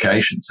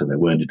communication, so they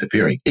weren't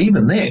interfering,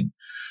 even then,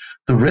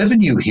 the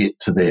revenue hit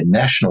to their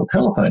national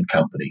telephone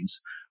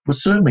companies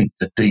was certainly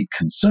a deep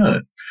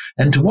concern.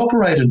 And to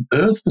operate an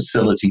Earth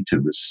facility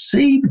to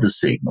receive the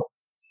signal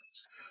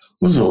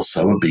was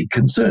also a big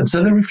concern.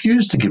 So they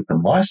refused to give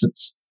them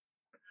license.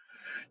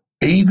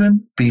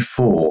 Even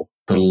before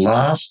the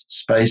last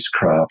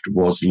spacecraft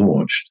was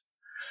launched,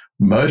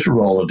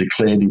 Motorola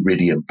declared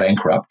Iridium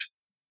bankrupt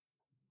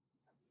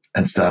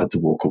and started to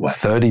walk away.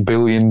 $30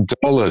 billion.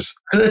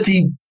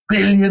 $30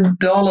 billion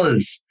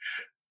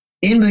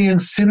in the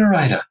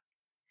incinerator.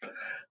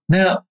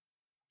 Now,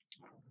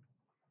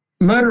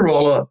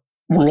 Motorola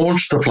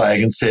launched the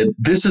flag and said,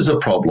 this is a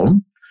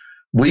problem.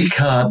 We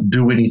can't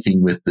do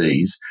anything with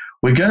these.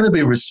 We're going to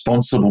be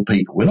responsible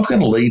people. We're not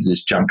going to leave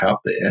this junk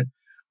up there.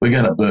 We're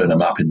going to burn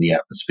them up in the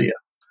atmosphere.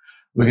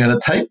 We're going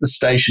to take the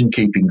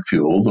station-keeping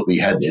fuel that we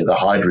had there, the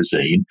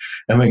hydrazine,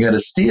 and we're going to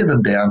steer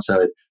them down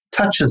so it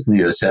touches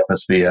the Earth's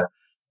atmosphere,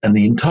 and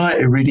the entire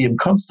Iridium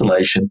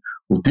constellation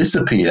will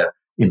disappear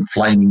in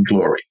flaming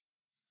glory.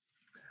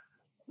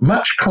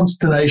 Much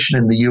consternation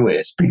in the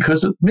US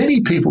because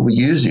many people were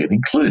using it,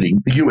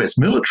 including the US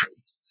military.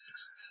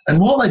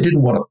 And while they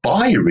didn't want to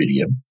buy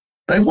Iridium,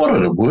 they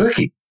wanted it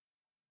working.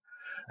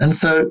 And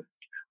so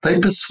they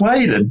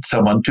persuaded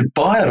someone to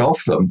buy it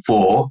off them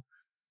for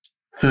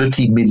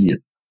 $30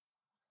 million.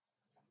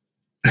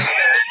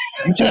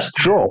 You just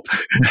dropped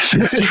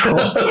 3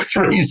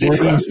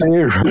 zeros.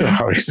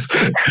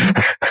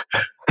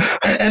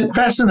 And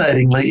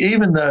fascinatingly,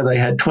 even though they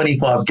had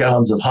 25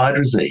 gallons of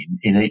hydrazine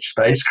in each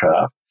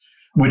spacecraft,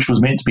 which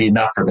was meant to be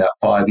enough for about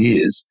 5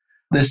 years,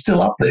 they're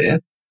still up there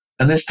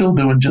and they're still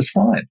doing just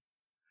fine.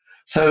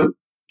 So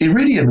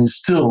Iridium is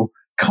still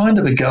kind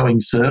of a going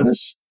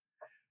service,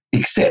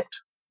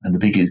 except, and the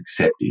big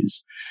except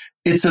is,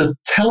 it's a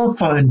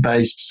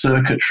telephone-based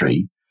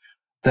circuitry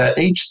that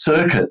each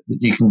circuit that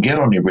you can get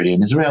on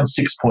Iridium is around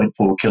 6.4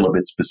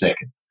 kilobits per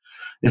second.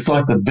 It's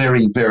like the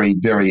very, very,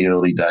 very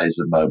early days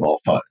of mobile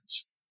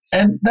phones.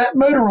 And that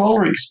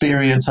Motorola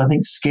experience, I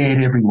think,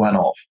 scared everyone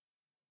off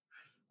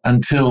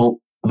until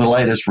the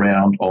latest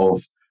round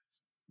of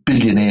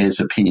billionaires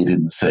appeared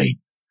in the scene.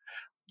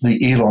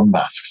 The Elon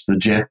Musks, the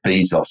Jeff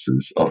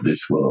Bezoses of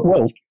this world.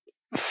 Well,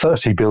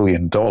 $30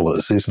 billion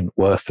isn't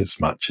worth as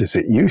much as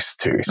it used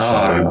to.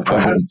 So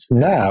perhaps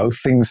now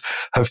things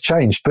have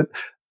changed. But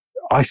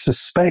I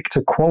suspect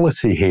a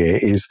quality here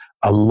is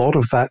a lot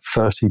of that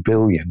 30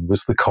 billion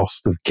was the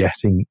cost of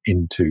getting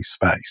into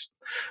space.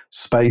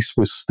 Space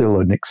was still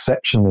an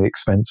exceptionally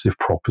expensive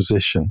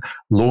proposition.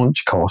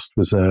 Launch cost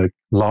was a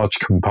large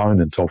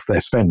component of their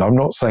spend. I'm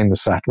not saying the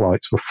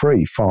satellites were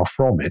free, far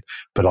from it,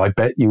 but I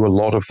bet you a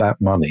lot of that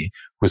money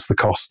was the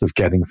cost of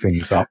getting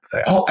things up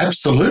there. Oh,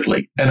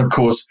 absolutely. And of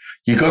course,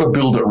 you've got to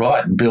build it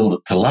right and build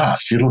it to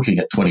last. You're looking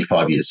at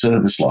 25-year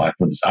service life.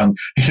 When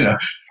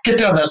get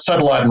down that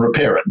satellite and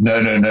repair it.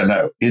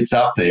 No. It's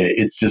up there.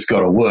 It's just got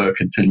to work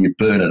until you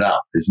burn it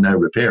up. There's no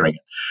repairing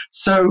it.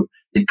 So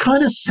it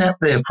kind of sat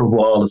there for a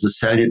while as a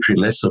salutary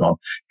lesson on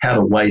how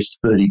to waste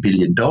 $30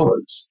 billion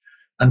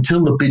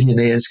until the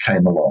billionaires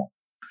came along.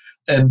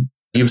 And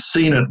you've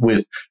seen it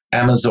with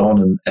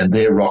Amazon and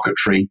their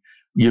rocketry.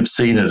 You've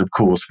seen it, of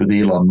course, with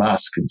Elon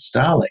Musk and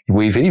Starlink.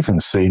 We've even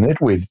seen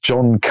it with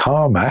John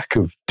Carmack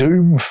of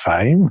Doom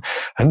fame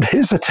and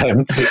his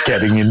attempts at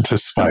getting into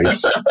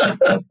space.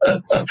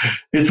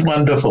 It's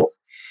wonderful.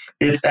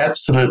 It's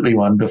absolutely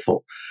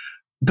wonderful.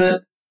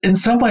 But in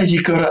some ways,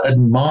 you've got to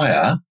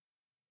admire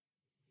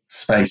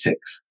SpaceX,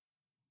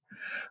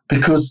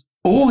 because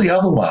all the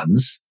other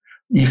ones,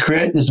 you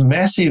create this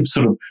massive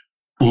sort of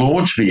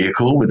launch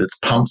vehicle with its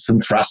pumps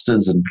and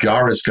thrusters and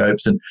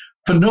gyroscopes and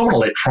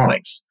phenomenal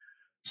electronics,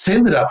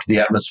 send it up to the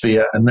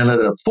atmosphere, and then let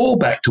it fall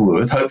back to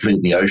Earth, hopefully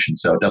in the ocean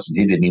so it doesn't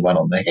hit anyone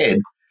on the head,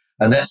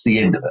 and that's the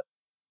end of it.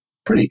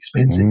 Pretty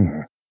expensive.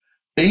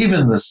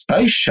 Even the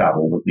space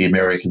shuttle that the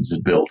Americans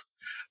had built,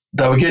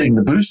 they were getting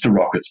the booster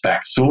rockets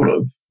back, sort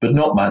of, but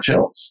not much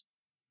else.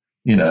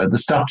 You know, the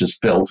stuff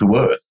just fell to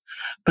Earth.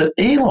 But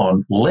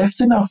Elon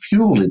left enough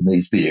fuel in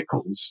these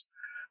vehicles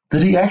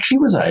that he actually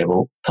was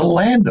able to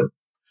land them.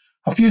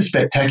 A few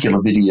spectacular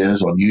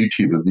videos on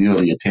YouTube of the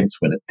early attempts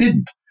when it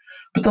didn't.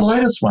 But the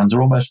latest ones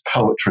are almost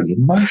poetry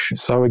in motion.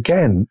 So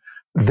again,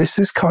 this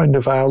is kind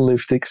of our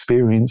lived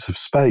experience of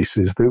space,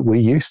 is that we're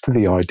used to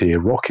the idea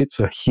rockets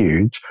are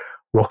huge,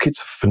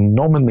 rockets are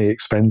phenomenally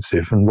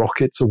expensive, and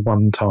rockets are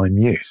one-time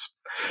use.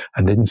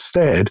 And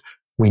instead,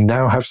 we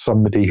now have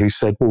somebody who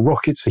said, well,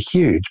 rockets are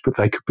huge, but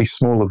they could be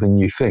smaller than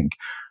you think.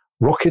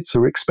 Rockets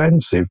are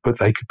expensive, but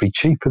they could be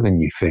cheaper than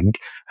you think.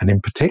 And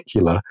in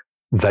particular,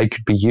 they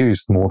could be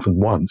used more than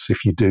once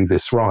if you do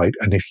this right.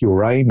 And if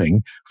you're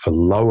aiming for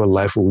lower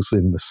levels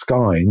in the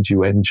sky and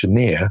you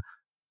engineer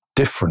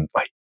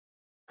differently.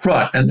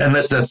 Right, and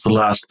that's the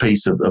last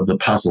piece of the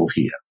puzzle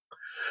here,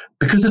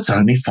 because it's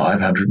only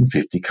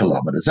 550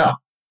 kilometres up.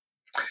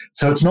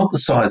 So it's not the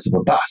size of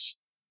a bus.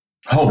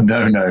 Oh,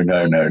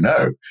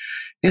 no.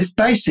 It's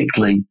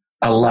basically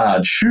a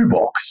large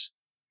shoebox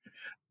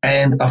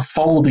and a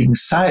folding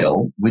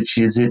sail, which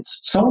is its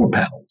solar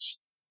panels.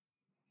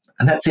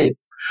 And that's it.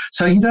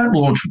 So you don't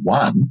launch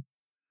one,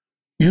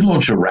 you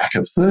launch a rack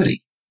of 30.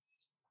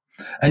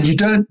 And you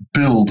don't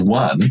build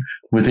one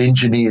with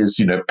engineers,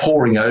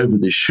 poring over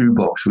this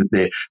shoebox with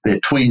their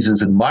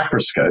tweezers and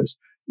microscopes.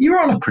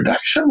 You're on a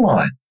production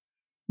line.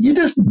 You're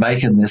just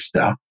making this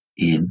stuff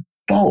in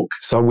bulk.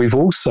 So we've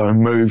also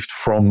moved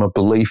from a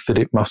belief that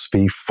it must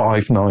be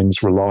 5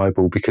 nines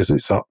reliable because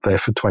it's up there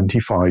for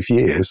 25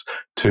 years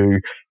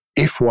to,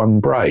 if one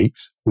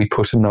breaks, we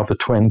put another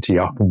 20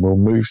 up and we'll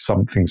move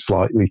something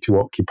slightly to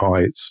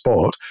occupy its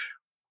spot.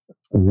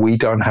 We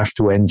don't have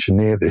to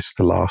engineer this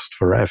to last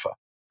forever.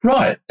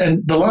 Right.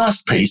 And the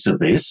last piece of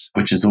this,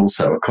 which is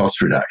also a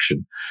cost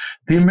reduction,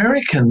 the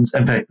Americans,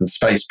 in fact, the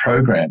space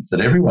programs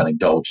that everyone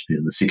indulged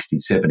in the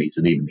 60s, 70s,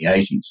 and even the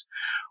 80s,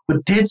 were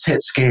dead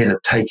set scared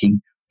of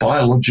taking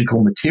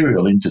biological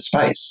material into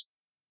space.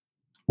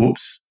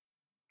 Whoops.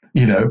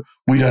 We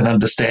don't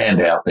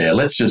understand out there.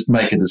 Let's just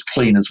make it as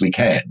clean as we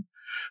can.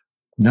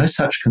 No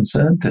such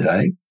concern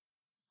today.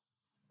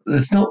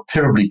 It's not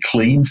terribly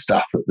clean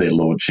stuff that they're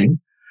launching.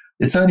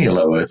 It's only a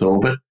low Earth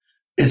orbit.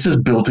 It's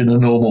just built in a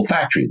normal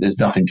factory. There's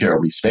nothing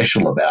terribly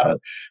special about it,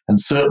 and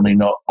certainly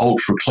not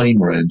ultra-clean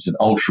rooms and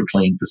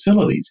ultra-clean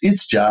facilities.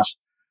 It's just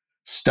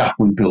stuff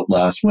we built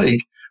last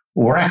week,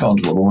 rack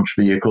onto a launch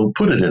vehicle,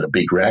 put it in a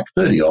big rack,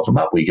 30 of them,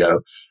 up we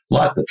go,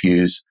 light the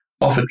fuse,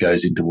 off it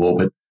goes into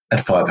orbit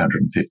at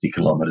 550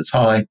 kilometres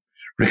high,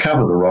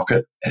 recover the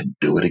rocket, and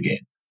do it again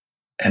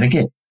and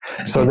again.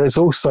 So there's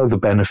also the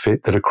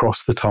benefit that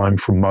across the time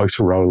from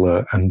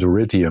Motorola and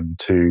Iridium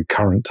to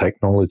current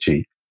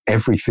technology,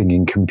 everything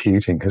in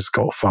computing has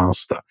got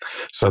faster.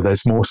 So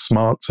there's more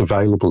smarts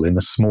available in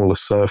a smaller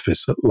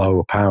surface at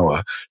lower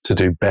power to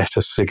do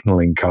better signal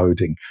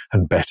encoding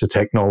and better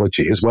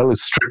technology, as well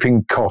as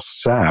stripping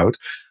costs out.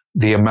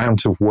 The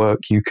amount of work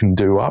you can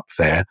do up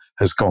there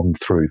has gone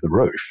through the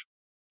roof.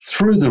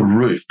 Through the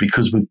roof,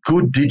 because with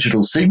good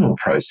digital signal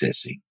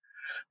processing,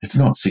 it's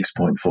not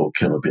 6.4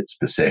 kilobits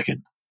per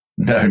second.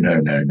 No.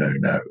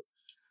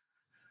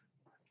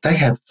 They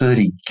have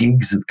 30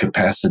 gigs of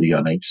capacity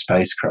on each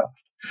spacecraft.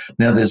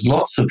 Now, there's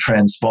lots of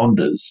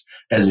transponders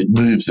as it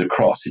moves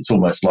across. It's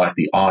almost like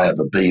the eye of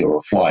a bee or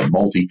a fly.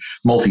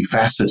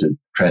 Multifaceted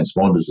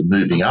transponders are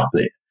moving up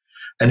there.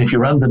 And if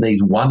you're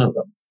underneath one of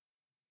them,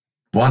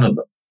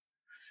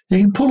 you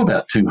can pull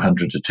about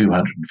 200 to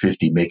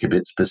 250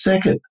 megabits per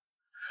second.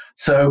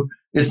 So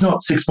it's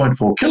not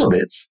 6.4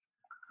 kilobits,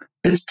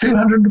 it's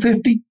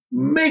 250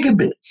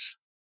 megabits.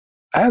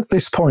 At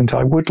this point,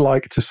 I would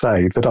like to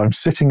say that I'm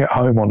sitting at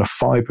home on a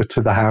fibre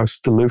to the house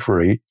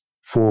delivery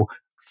for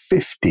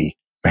 50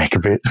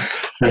 megabits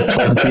with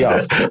 20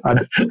 up.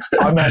 And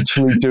I'm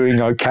actually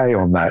doing okay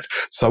on that.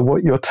 So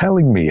what you're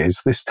telling me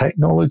is this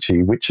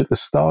technology, which at the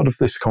start of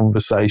this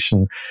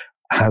conversation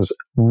has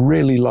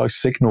really low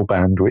signal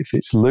bandwidth,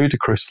 it's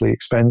ludicrously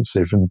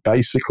expensive, and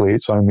basically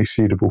it's only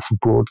suitable for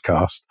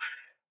broadcast,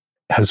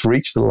 has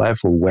reached a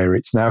level where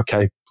it's now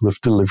capable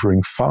of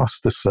delivering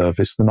faster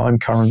service than I'm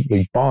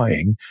currently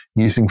buying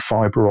using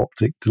fibre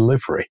optic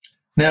delivery.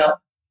 Now,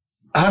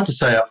 I have to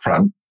say up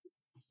front,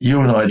 you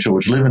and I,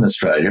 George, live in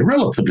Australia,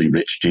 relatively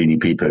rich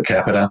GDP per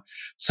capita.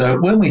 So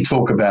when we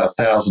talk about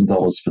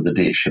 $1,000 for the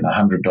dish and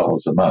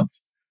 $100 a month,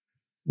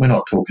 we're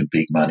not talking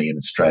big money in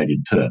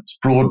Australian terms.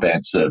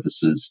 Broadband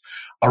services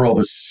are of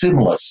a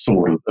similar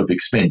sort of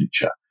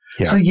expenditure.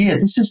 Yeah. So, yeah,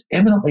 this is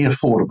eminently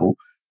affordable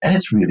and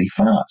it's really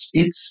fast.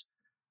 It's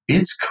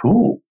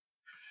cool.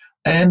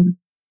 And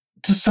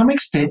to some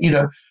extent,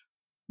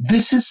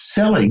 this is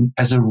selling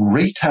as a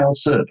retail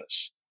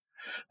service.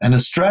 And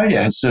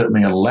Australia has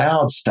certainly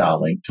allowed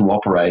Starlink to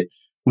operate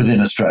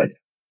within Australia.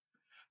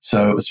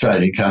 So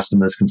Australian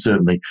customers can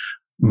certainly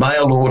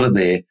mail order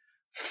their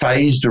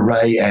phased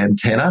array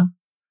antenna,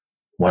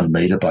 1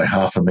 metre by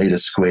half a metre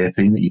square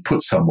thing that you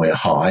put somewhere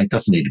high. It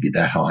doesn't need to be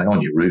that high.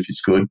 On your roof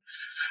is good.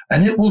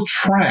 And it will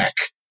track,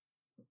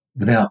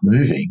 without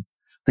moving,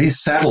 these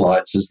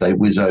satellites as they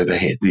whiz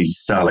overhead, the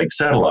Starlink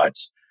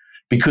satellites,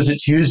 because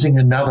it's using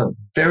another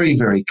very,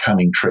 very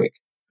cunning trick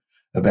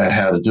about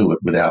how to do it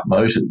without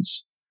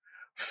motors,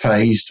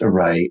 phased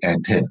array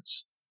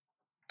antennas.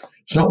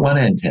 It's not one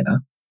antenna.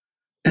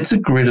 It's a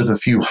grid of a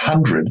few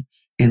hundred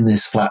in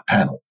this flat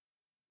panel.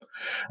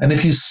 And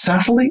if you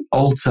subtly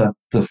alter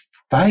the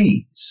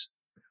phase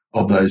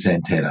of those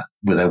antenna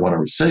where they want to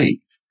receive,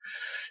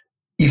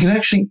 you can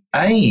actually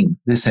aim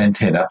this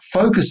antenna,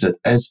 focus it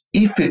as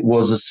if it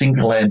was a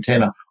single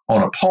antenna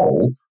on a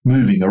pole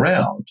moving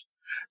around.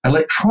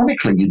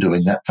 Electronically, you're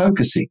doing that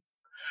focusing.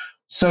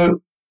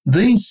 So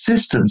these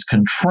systems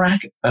can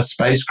track a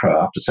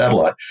spacecraft, a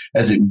satellite,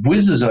 as it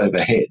whizzes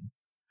overhead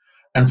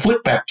and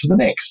flip back to the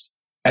next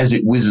as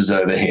it whizzes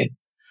overhead.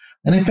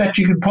 And in fact,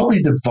 you could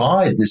probably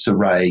divide this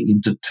array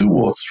into 2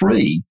 or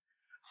 3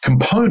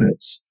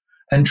 components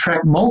and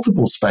track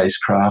multiple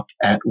spacecraft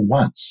at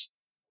once.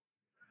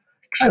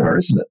 Clever,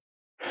 isn't it?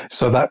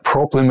 So that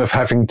problem of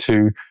having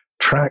to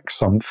track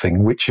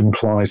something, which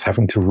implies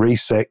having to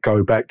reset,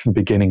 go back to the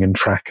beginning and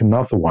track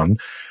another one,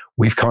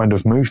 we've kind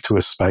of moved to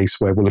a space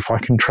where, well, if I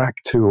can track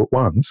 2 at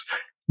once,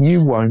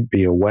 you won't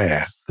be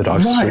aware that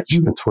I've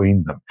switched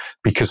between them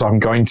because I'm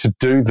going to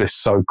do this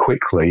so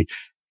quickly.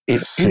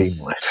 It's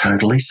seamless. It's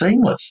totally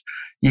seamless.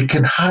 You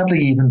can hardly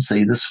even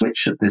see the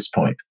switch at this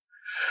point.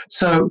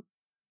 So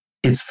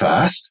it's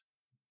fast.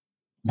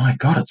 My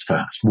God, it's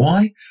fast.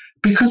 Why?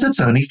 Because it's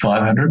only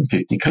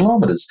 550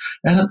 kilometers.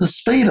 And at the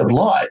speed of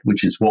light,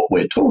 which is what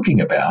we're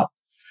talking about,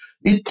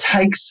 it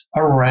takes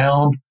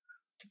around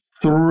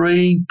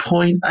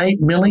 3.8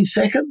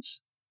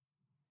 milliseconds.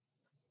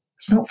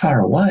 It's not far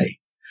away.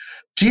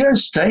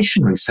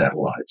 Geostationary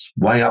satellites,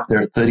 way up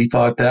there at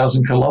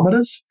 35,000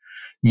 kilometers,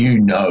 you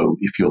know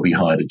if you're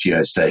behind a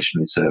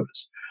geostationary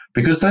service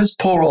because those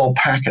poor old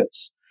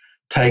packets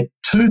take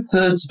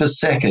 2/3 of a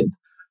second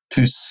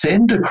to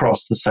send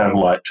across the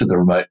satellite to the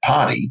remote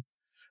party,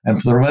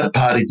 and for the remote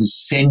party to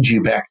send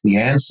you back the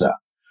answer,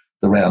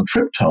 the round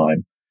trip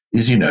time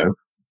is, a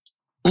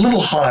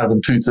little higher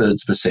than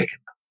 2/3 of a second.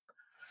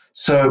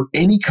 So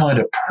any kind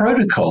of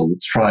protocol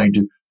that's trying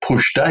to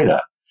push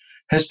data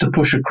has to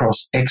push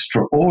across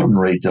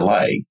extraordinary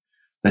delay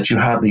that you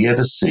hardly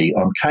ever see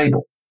on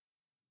cable.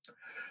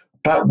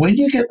 But when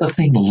you get the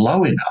thing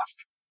low enough,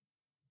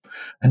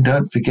 and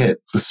don't forget,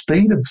 the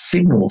speed of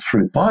signal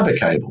through fiber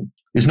cable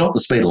is not the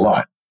speed of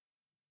light.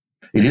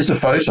 It is a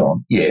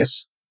photon,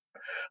 yes,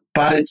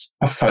 but it's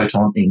a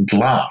photon in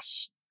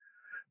glass,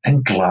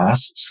 and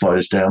glass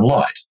slows down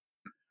light.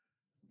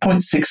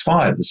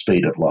 0.65 the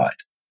speed of light,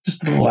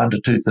 just a little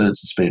under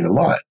 2/3 the speed of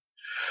light.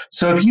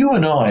 So if you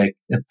and I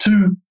are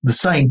to the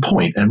same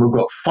point and we've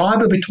got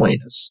fiber between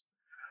us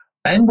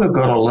and we've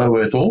got a low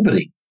Earth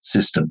orbiting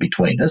system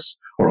between us,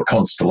 or a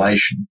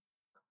constellation,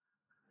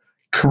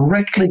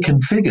 correctly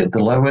configured,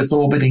 the low Earth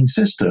orbiting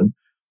system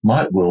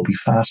might well be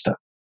faster.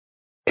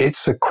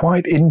 It's a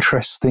quite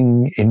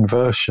interesting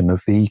inversion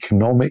of the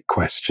economic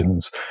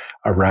questions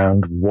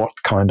around what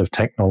kind of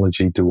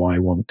technology do I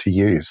want to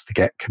use to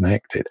get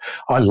connected.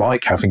 I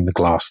like having the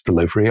glass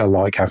delivery. I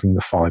like having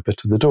the fiber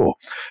to the door.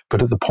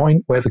 But at the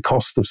point where the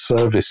cost of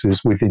service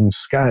is within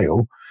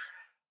scale,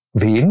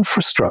 the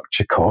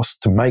infrastructure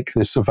cost to make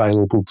this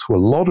available to a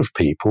lot of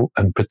people,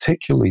 and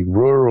particularly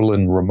rural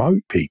and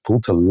remote people,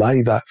 to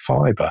lay that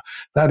fiber,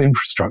 that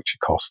infrastructure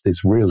cost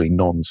is really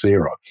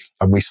non-zero.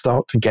 And we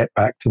start to get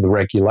back to the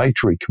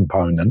regulatory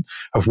component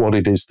of what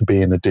it is to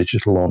be in a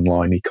digital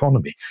online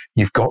economy.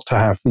 You've got to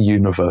have the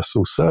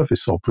universal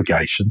service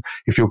obligation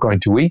if you're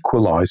going to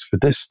equalize for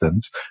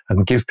distance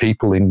and give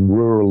people in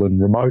rural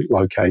and remote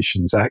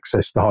locations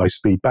access to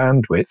high-speed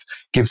bandwidth,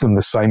 give them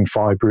the same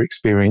fiber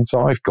experience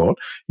I've got.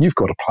 You've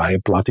got to pay a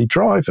bloody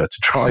driver to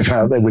drive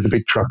out there with a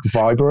big truck of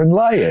fiber and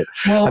lay it.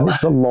 Well, and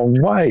it's a long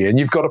way, and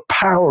you've got to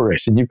power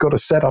it, and you've got to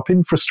set up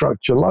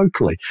infrastructure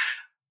locally.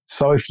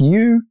 So if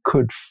you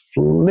could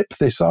flip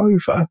this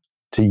over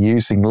to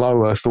using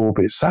low Earth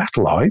orbit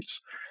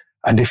satellites,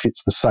 and if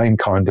it's the same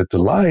kind of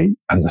delay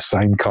and the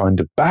same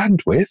kind of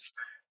bandwidth,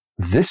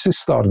 this is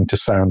starting to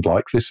sound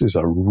like this is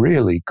a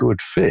really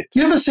good fit.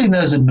 You ever seen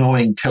those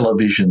annoying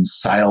television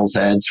sales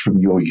ads from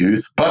your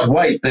youth? But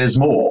wait, there's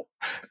more.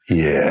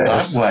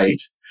 Yes. But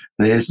wait,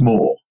 there's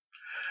more.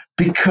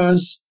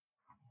 Because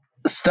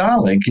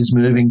Starlink is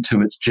moving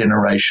to its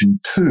Generation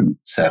 2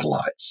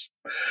 satellites.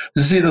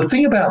 You see, the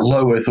thing about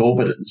low Earth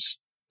orbiters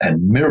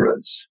and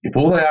mirrors, if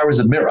all they are is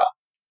a mirror,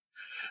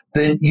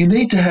 then you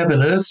need to have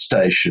an Earth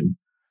station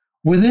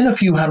within a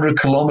few hundred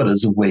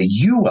kilometres of where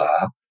you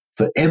are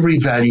for every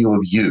value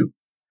of you.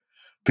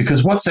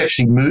 Because what's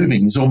actually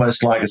moving is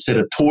almost like a set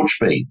of torch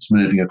beams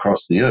moving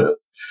across the Earth.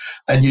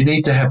 And you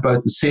need to have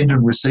both the sender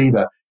and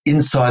receiver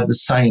inside the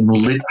same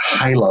lit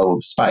halo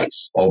of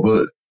space of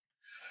Earth.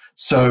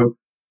 So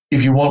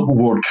if you want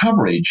broad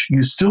coverage,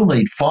 you still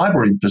need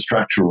fibre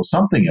infrastructure or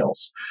something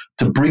else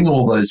to bring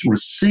all those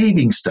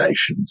receiving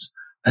stations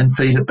and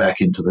feed it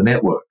back into the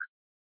network.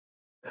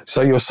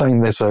 So you're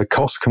saying there's a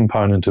cost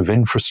component of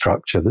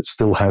infrastructure that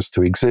still has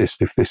to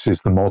exist if this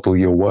is the model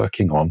you're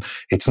working on.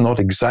 It's not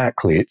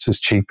exactly, it's as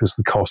cheap as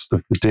the cost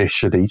of the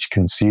dish at each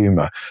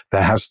consumer.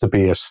 There has to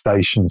be a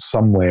station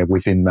somewhere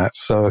within that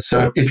circle.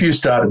 So if you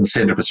start in the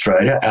centre of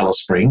Australia, Alice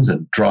Springs,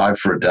 and drive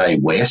for a day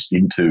west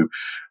into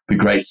the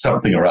great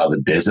something or other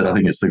desert, I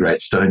think it's the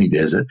Great Stony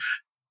Desert,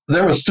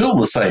 there are still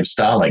the same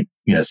Starlink,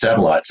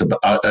 satellites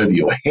over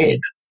your head,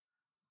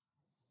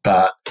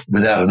 but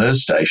without an Earth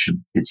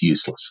station, it's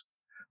useless.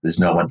 There's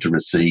no one to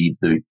receive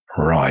the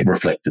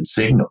reflected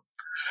signal.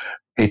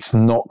 It's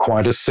not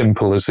quite as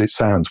simple as it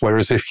sounds.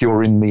 Whereas if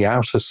you're in the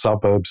outer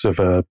suburbs of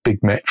a big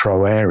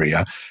metro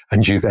area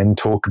and you then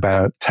talk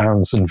about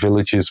towns and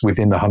villages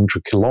within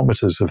 100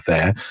 kilometres of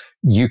there,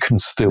 you can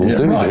still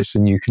do this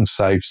and you can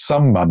save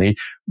some money,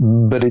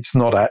 but it's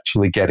not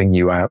actually getting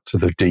you out to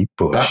the deep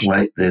bush. But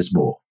wait, there's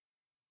more.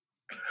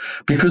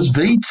 Because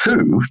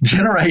V2,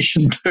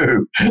 Generation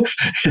 2,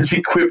 is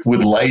equipped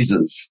with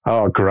lasers.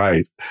 Oh,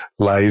 great.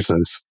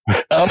 Lasers.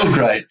 Oh,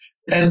 great.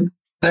 And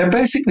they're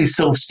basically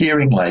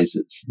self-steering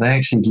lasers. They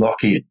actually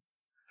lock in.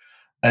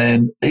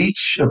 And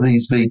each of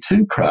these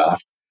V2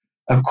 craft,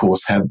 of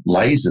course, have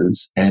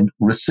lasers and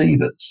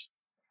receivers.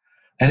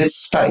 And it's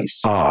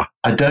space. I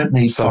don't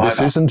need fibre.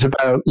 So this isn't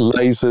about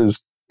lasers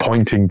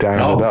pointing down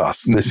at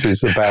us. This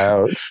is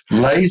about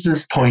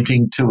lasers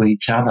pointing to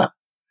each other.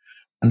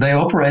 And they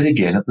operate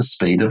again at the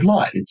speed of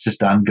light. It's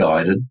just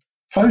unguided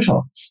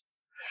photons.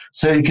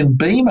 So you can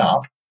beam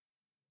up,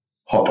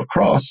 hop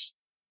across,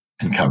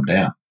 and come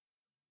down.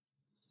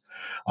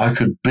 I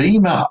could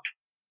beam up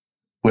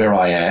where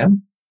I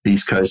am,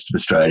 east coast of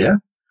Australia,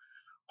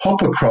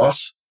 hop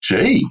across,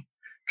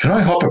 can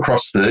I hop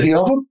across 30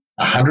 of them,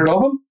 100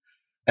 of them,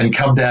 and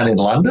come down in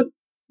London?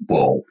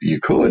 Well, you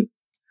could.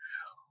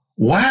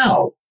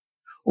 Wow.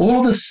 All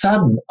of a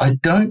sudden, I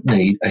don't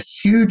need a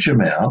huge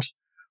amount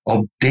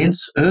of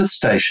dense Earth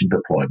station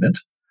deployment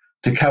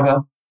to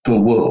cover the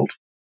world.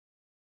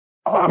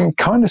 I'm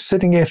kind of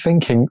sitting here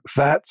thinking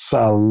that's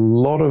a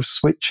lot of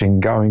switching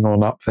going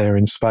on up there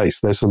in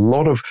space. There's a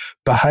lot of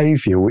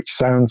behavior which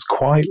sounds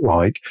quite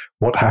like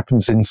what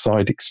happens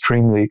inside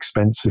extremely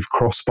expensive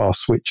crossbar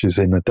switches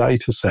in a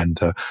data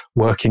center,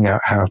 working out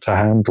how to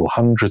handle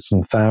hundreds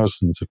and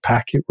thousands of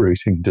packet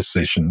routing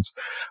decisions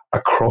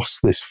across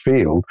this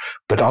field.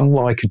 But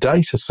unlike a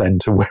data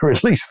center where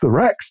at least the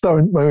racks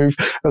don't move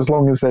as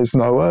long as there's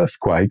no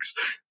earthquakes,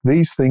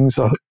 these things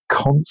are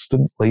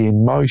constantly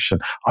in motion.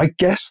 I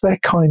guess they're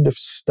kind of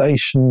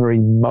stationary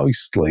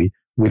mostly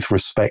with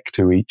respect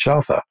to each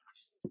other.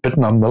 But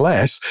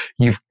nonetheless,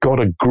 you've got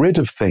a grid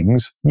of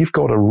things, you've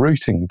got a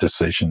routing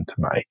decision to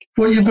make.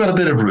 Well, you've got a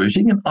bit of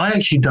routing, and I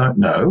actually don't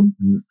know,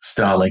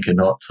 Starlink are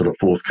not sort of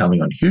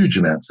forthcoming on huge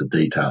amounts of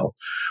detail,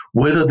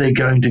 whether they're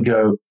going to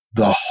go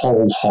the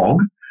whole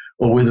hog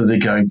or whether they're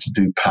going to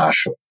do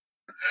partial.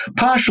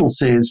 Partial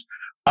says,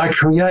 I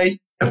create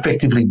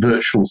effectively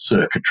virtual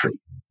circuitry.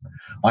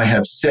 I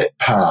have set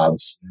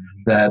paths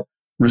that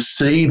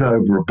receive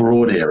over a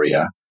broad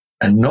area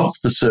and knock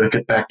the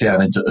circuit back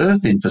down into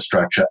Earth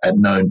infrastructure at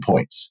known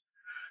points.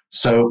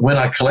 So when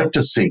I collect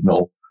a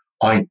signal,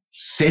 I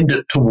send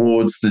it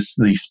towards the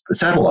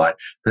satellite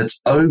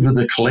that's over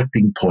the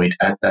collecting point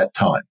at that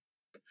time.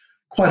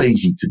 Quite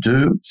easy to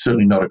do,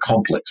 certainly not a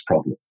complex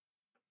problem.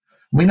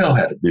 We know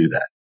how to do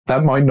that.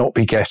 That might not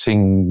be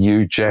getting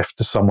you, Jeff,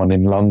 to someone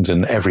in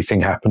London,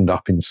 everything happened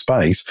up in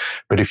space,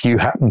 but if you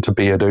happen to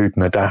be at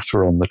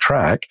Udna on the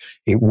track,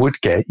 it would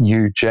get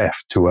you,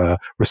 Jeff, to a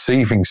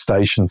receiving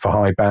station for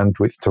high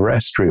bandwidth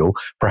terrestrial,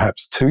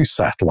 perhaps 2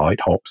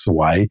 satellite hops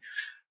away.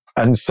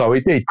 And so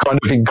it kind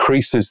of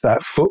increases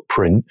that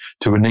footprint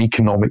to an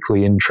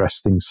economically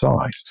interesting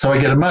size. So I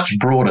get a much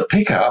broader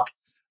pickup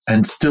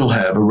and still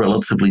have a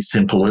relatively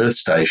simple Earth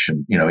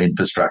station,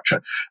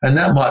 infrastructure. And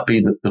that might be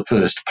the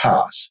first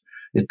pass.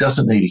 It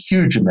doesn't need a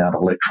huge amount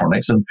of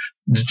electronics. And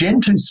the Gen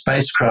 2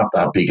 spacecraft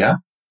are bigger.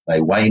 They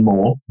weigh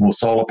more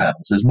solar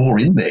panels. There's more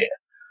in there.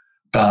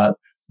 But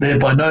they're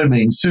by no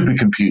means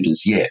supercomputers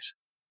yet.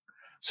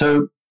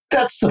 So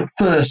that's the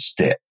first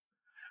step.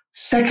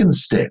 Second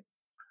step,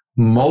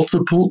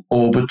 multiple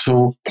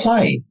orbital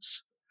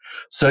planes.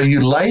 So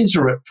you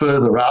laser it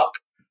further up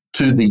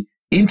to the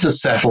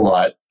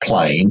intersatellite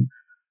plane,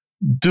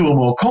 do a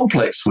more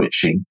complex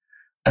switching,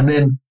 and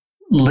then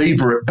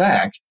lever it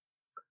back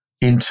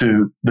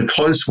into the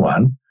close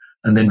one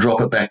and then drop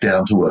it back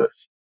down to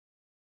Earth.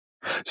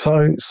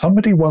 So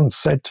somebody once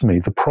said to me,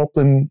 the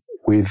problem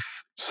with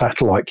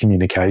satellite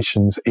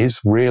communications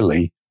is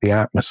really the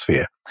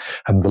atmosphere.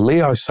 And the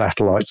LEO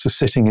satellites are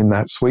sitting in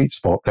that sweet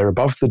spot. They're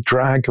above the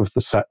drag of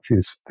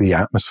the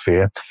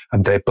atmosphere,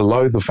 and they're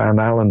below the Van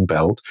Allen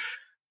belt.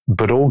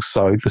 But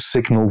also the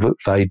signal that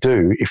they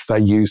do, if they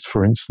used,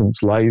 for instance,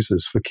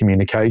 lasers for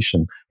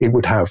communication, it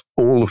would have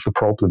all of the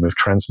problem of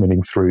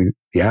transmitting through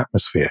the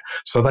atmosphere.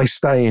 So they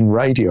stay in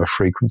radio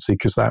frequency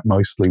because that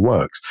mostly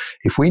works.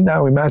 If we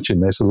now imagine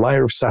there's a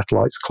layer of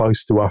satellites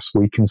close to us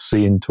we can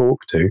see and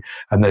talk to,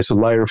 and there's a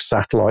layer of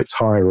satellites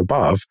higher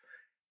above,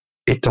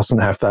 it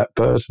doesn't have that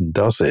burden,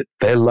 does it?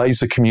 Their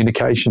laser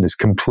communication is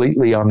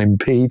completely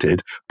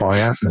unimpeded by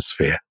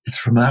atmosphere.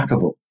 It's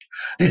remarkable.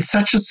 It's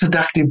such a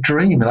seductive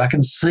dream, and I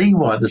can see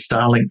why the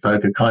Starlink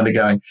folk are kind of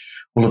going,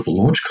 well, if the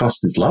launch cost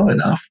is low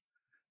enough,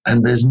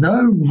 and there's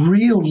no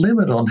real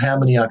limit on how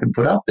many I can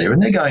put up there,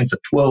 and they're going for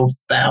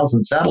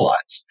 12,000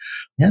 satellites.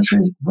 The answer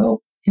is,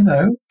 well,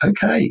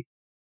 okay.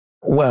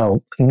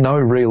 Well, no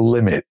real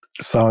limit.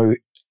 So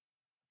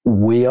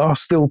we are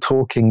still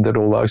talking that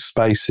although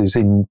space is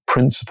in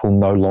principle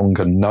no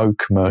longer no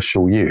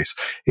commercial use,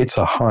 it's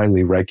a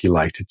highly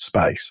regulated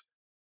space.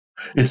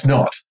 It's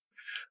not.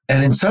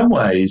 And in some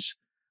ways,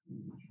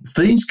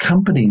 these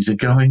companies are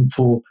going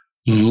for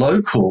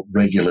local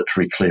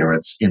regulatory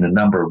clearance in a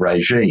number of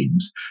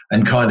regimes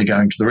and kind of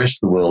going to the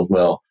rest of the world,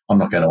 well, I'm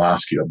not going to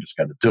ask you, I'm just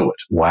going to do it.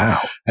 Wow.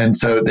 And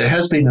so there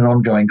has been an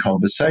ongoing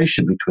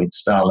conversation between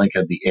Starlink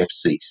and the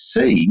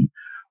FCC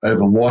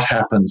over what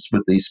happens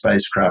with these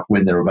spacecraft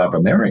when they're above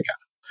America.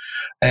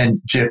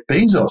 And Jeff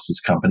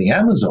Bezos' company,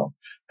 Amazon,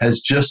 has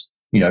just,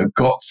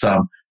 got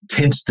some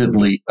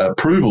tentatively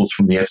approvals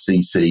from the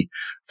FCC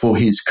for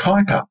his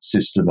Kuiper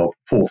system of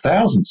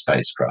 4,000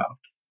 spacecraft.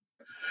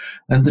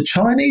 And the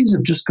Chinese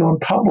have just gone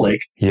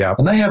public,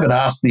 and they haven't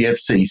asked the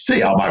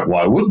FCC, I'm like,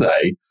 why would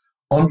they,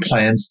 on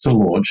plans to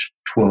launch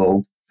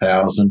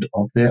 12,000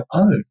 of their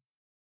own.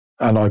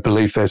 And I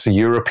believe there's a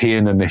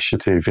European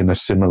initiative in a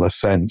similar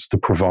sense to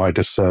provide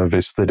a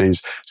service that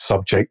is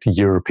subject to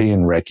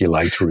European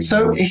regulatory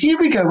So here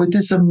we go with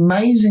this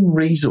amazing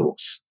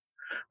resource,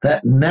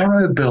 that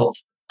narrow belt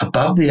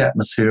above the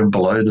atmosphere and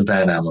below the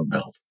Van Allen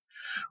belt,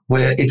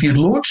 where if you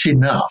launch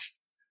enough,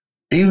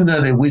 even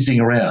though they're whizzing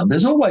around,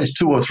 there's always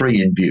 2 or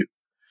 3 in view.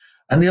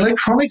 And the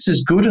electronics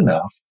is good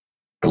enough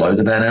below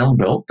the Van Allen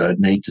belt, don't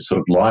need to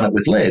sort of line it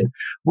with lead,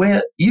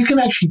 where you can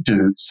actually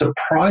do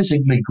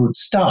surprisingly good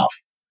stuff.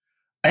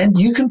 And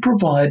you can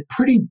provide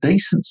pretty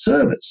decent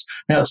service.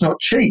 Now, it's not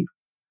cheap,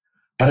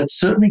 but it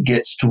certainly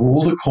gets to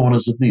all the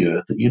corners of the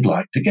earth that you'd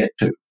like to get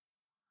to.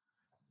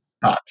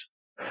 But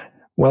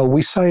well,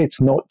 we say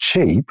it's not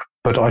cheap,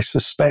 but I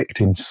suspect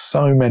in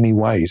so many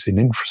ways, in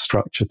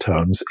infrastructure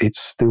terms,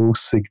 it's still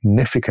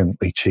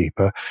significantly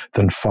cheaper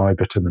than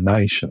fibre to the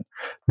nation.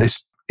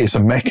 This is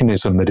a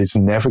mechanism that is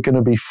never going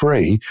to be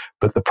free,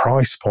 but the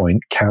price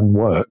point can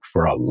work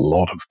for a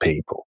lot of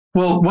people.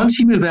 Well, once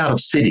you move out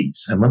of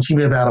cities and once you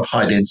move out of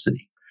high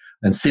density,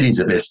 and cities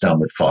are best done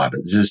with fibre,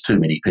 there's just too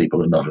many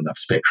people and not enough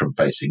spectrum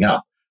facing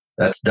up,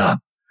 that's done.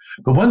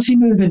 But once you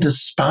move into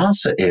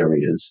sparser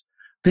areas,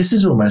 this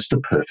is almost a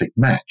perfect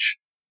match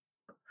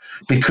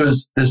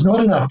because there's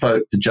not enough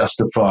folk to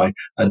justify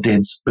a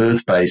dense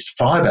earth-based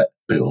fibre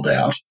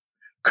build-out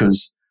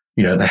because,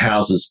 the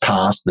houses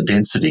past the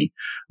density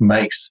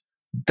makes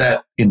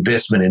that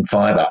investment in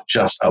fibre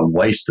just a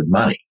waste of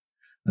money.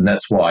 And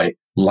that's why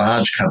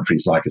large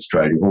countries like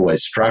Australia have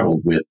always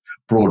struggled with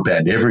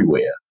broadband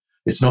everywhere.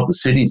 It's not the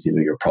cities that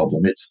are your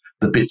problem, it's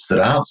the bits that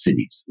aren't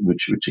cities,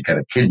 which are going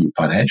to kill you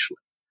financially.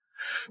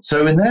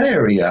 So in that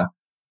area,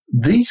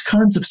 these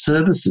kinds of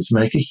services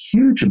make a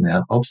huge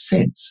amount of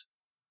sense.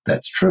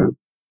 That's true.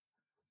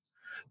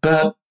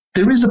 But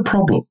there is a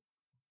problem.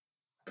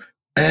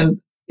 And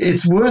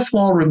it's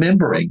worthwhile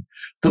remembering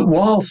that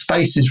while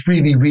space is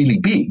really, really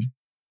big,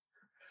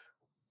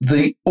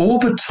 the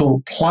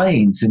orbital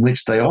planes in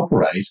which they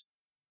operate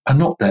are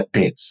not that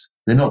dense.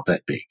 They're not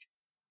that big.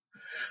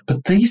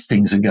 But these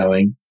things are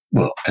going,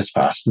 well, as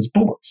fast as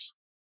bullets.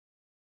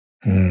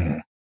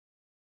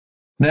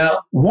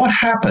 Now, what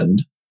happened,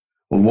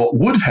 or what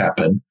would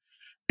happen,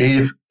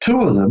 if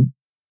 2 of them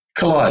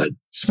collided,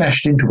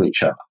 smashed into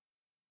each other?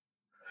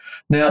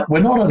 Now,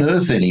 we're not on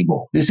Earth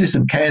anymore. This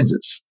isn't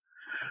Kansas.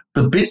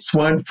 The bits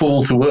won't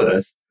fall to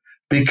Earth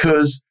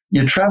because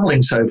you're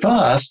traveling so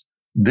fast,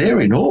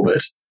 they're in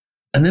orbit,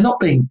 and they're not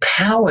being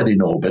powered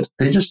in orbit,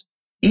 they're just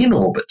in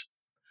orbit.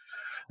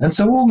 And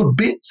so all the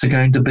bits are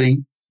going to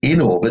be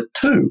in orbit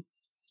too.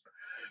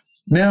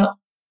 Now,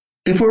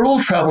 if we're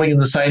all traveling in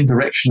the same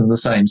direction and the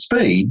same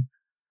speed,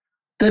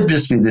 there'd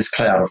just be this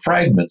cloud of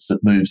fragments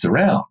that moves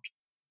around.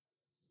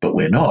 But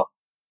we're not.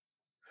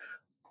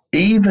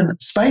 Even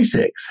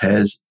SpaceX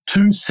has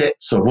 2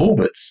 sets of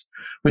orbits,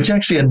 which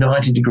actually are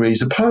 90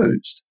 degrees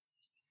opposed.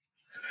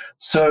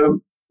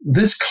 So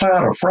this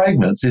cloud of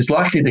fragments is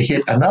likely to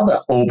hit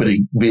another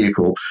orbiting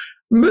vehicle,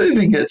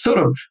 moving at sort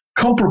of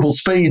comparable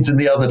speeds in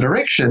the other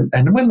direction,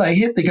 and when they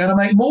hit, they're going to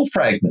make more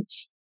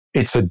fragments.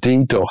 It's a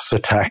DDoS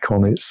attack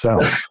on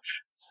itself.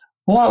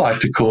 Well, I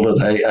like to call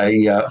it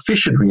a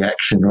fission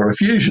reaction or a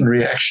fusion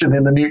reaction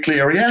in a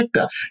nuclear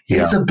reactor.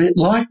 Yeah. It's a bit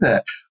like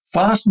that.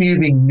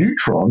 Fast-moving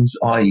neutrons,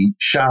 i.e.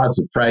 shards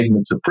of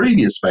fragments of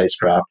previous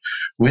spacecraft,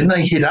 when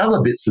they hit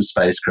other bits of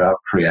spacecraft,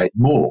 create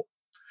more.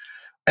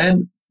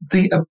 And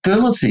the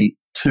ability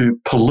to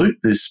pollute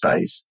this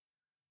space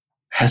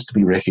has to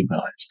be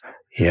recognized.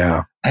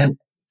 Yeah. And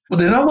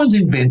no one's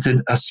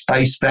invented a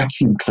space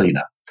vacuum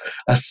cleaner,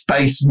 a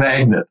space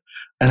magnet,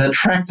 an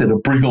attractor to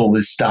bring all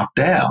this stuff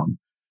down,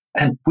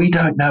 and we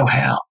don't know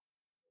how.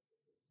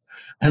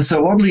 And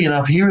so oddly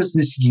enough, here is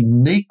this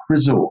unique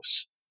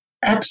resource,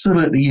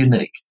 absolutely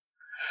unique,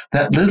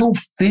 that little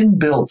thin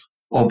belt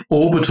of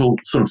orbital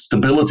sort of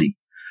stability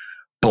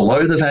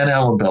below the Van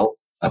Allen belt,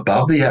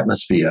 above the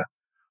atmosphere,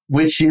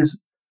 which is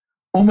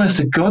almost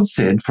a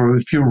godsend for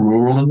if you're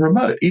rural and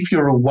remote. If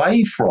you're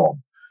away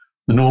from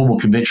the normal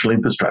conventional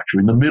infrastructure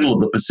in the middle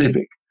of the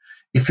Pacific,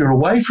 if you're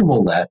away from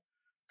all that,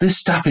 this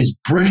stuff is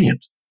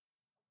brilliant.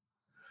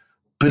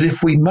 But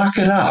if we muck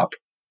it up,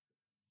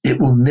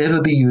 it will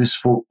never be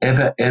useful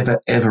ever,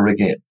 ever, ever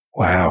again.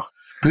 Wow.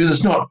 Because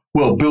it's not,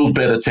 well, build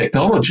better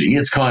technology.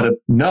 It's kind of,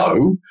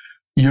 no,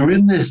 you're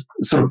in this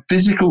sort of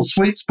physical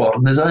sweet spot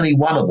and there's only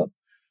one of them.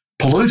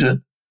 Pollute it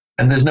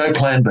and there's no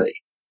plan B.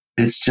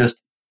 It's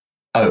just,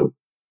 oh,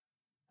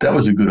 that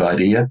was a good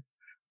idea.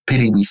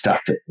 Pity we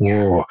stuffed it.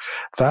 Yeah,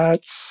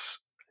 that's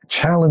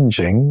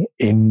challenging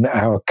in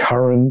our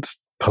current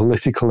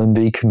political and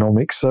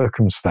economic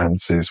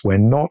circumstances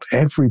when not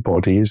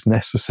everybody is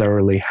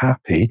necessarily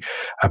happy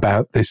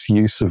about this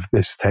use of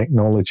this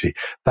technology.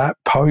 That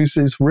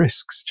poses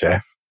risks,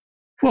 Jeff.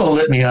 Well,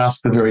 let me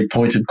ask the very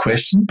pointed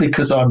question,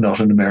 because I'm not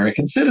an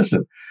American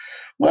citizen.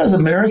 Why has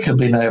America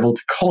been able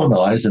to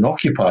colonize and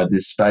occupy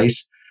this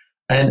space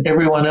and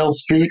everyone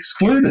else be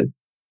excluded?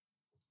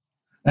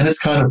 And it's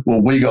kind of,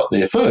 well, we got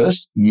there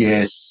first.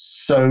 Yes,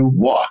 so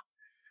what?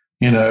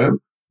 You know,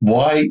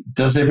 why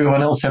does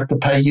everyone else have to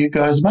pay you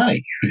guys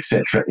money, et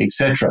cetera, et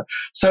cetera?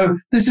 So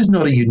this is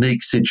not a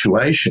unique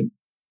situation,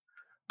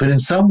 but in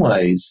some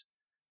ways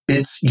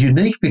it's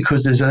unique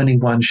because there's only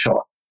one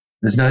shot.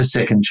 There's no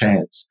second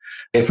chance.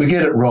 If we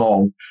get it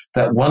wrong,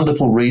 that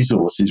wonderful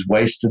resource is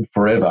wasted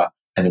forever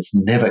and it's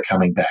never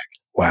coming back.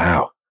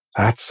 Wow,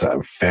 that's a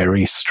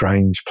very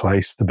strange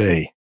place to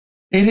be.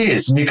 It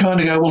is. And you kind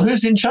of go, well,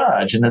 who's in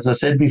charge? And as I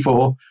said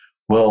before,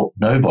 well,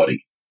 nobody.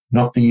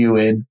 Not the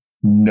UN,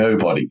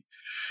 nobody.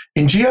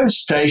 In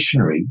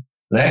geostationary,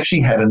 they actually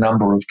had a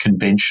number of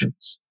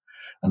conventions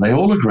and they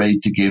all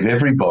agreed to give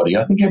everybody,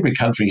 I think every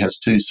country has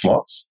 2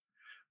 slots.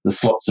 The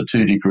slots are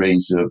 2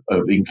 degrees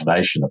of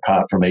inclination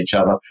apart from each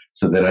other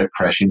so they don't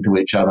crash into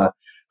each other.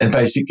 And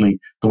basically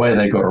the way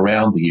they got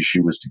around the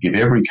issue was to give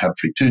every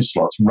country 2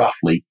 slots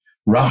roughly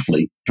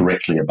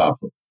directly above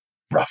them,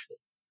 roughly.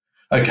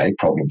 Okay,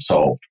 problem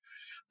solved.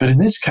 But in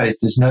this case,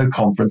 there's no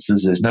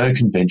conferences, there's no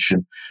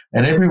convention,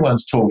 and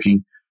everyone's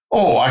talking,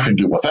 oh, I can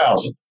do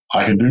 1,000,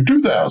 I can do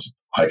 2,000,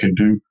 I can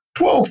do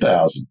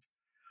 12,000.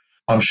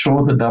 I'm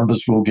sure the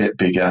numbers will get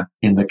bigger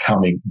in the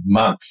coming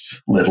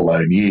months, let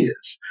alone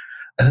years.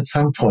 And at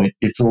some point,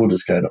 it's all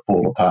just going to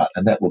fall apart,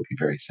 and that will be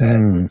very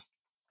sad.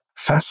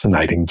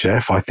 Fascinating,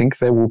 Jeff. I think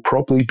there will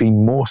probably be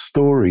more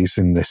stories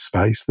in this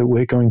space that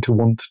we're going to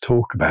want to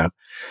talk about.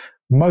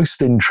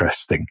 Most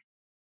interesting.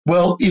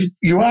 Well, if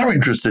you are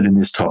interested in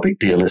this topic,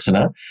 dear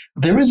listener,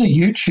 there is a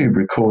YouTube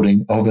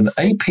recording of an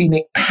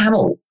APNIC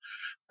panel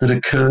that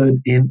occurred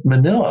in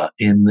Manila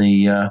in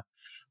the, I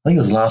think it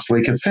was last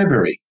week of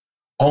February,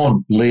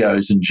 on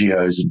LEOs and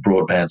GEOs and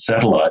broadband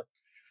satellite,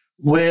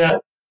 where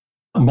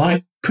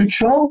Mike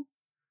Puchol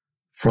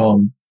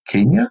from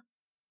Kenya,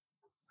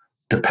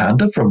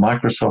 Depanda from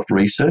Microsoft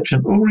Research,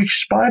 and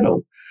Ulrich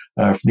Speidel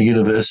from the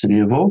University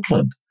of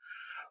Auckland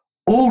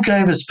all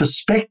gave us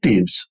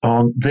perspectives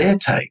on their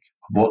take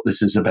of what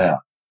this is about.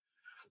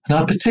 And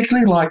I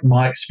particularly like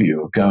Mike's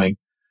view of going,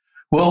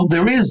 well,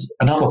 there is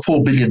another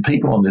 4 billion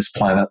people on this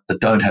planet that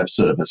don't have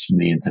service from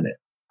the internet.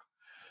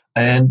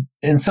 And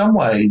in some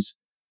ways,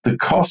 the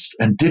cost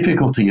and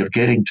difficulty of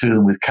getting to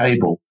them with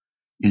cable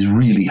is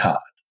really hard.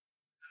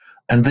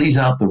 And these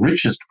aren't the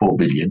richest 4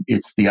 billion,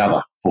 it's the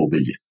other 4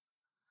 billion.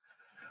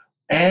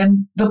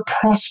 And the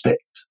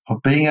prospect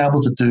of being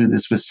able to do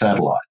this with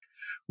satellite,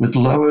 with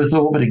low Earth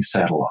orbiting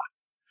satellite,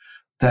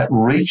 that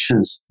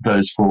reaches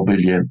those 4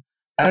 billion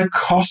at a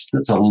cost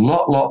that's a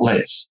lot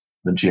less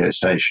than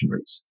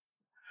geostationaries,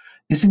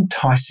 is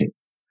enticing.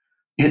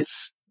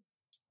 It's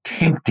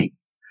tempting.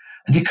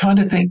 And you kind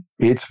of think,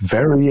 it's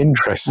very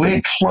interesting.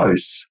 We're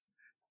close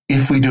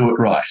if we do it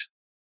right.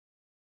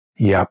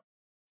 Yeah.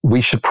 We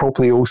should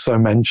probably also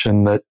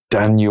mention that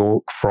Dan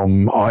York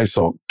from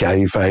ISOC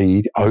gave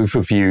a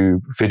overview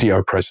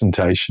video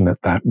presentation at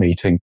that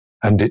meeting,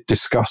 and it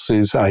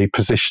discusses a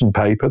position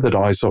paper that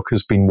ISOC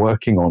has been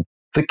working on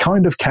that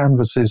kind of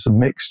canvasses a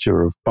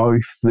mixture of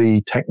both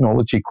the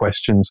technology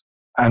questions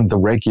and the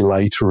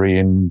regulatory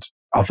and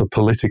other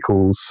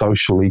political,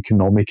 social,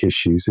 economic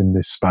issues in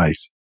this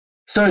space.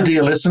 So,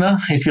 dear listener,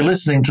 if you're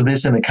listening to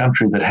this in a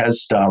country that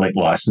has Starlink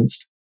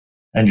licensed,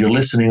 and you're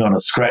listening on a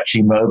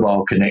scratchy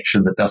mobile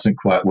connection that doesn't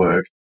quite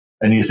work,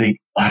 and you think,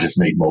 I just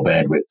need more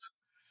bandwidth.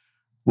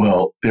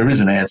 Well, there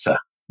is an answer.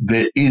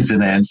 There is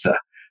an answer.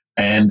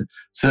 And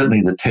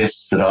certainly the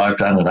tests that I've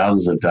done and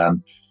others have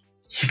done,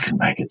 you can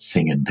make it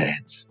sing and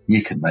dance.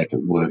 You can make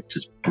it work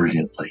just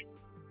brilliantly.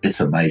 It's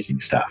amazing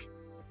stuff.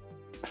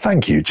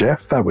 Thank you,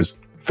 Jeff. That was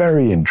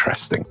very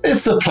interesting.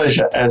 It's a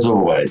pleasure, as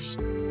always.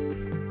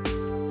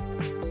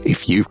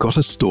 If you've got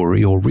a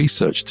story or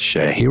research to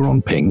share here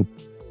on Ping,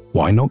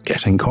 why not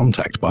get in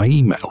contact by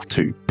email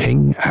to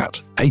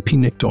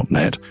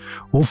ping@apnic.net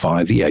or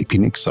via the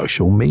APNIC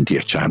social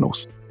media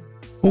channels.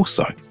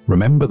 Also,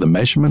 remember the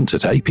measurement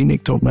at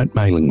apnic.net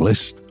mailing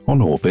list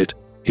on Orbit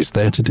is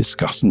there to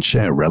discuss and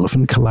share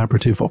relevant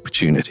collaborative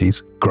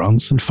opportunities,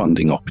 grants and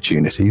funding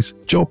opportunities,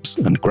 jobs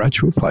and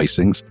graduate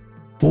placings,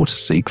 or to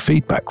seek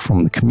feedback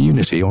from the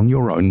community on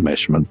your own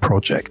measurement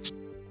projects.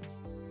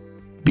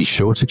 Be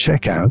sure to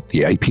check out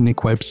the APNIC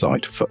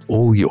website for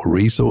all your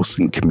resource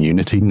and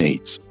community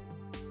needs.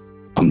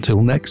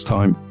 Until next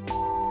time.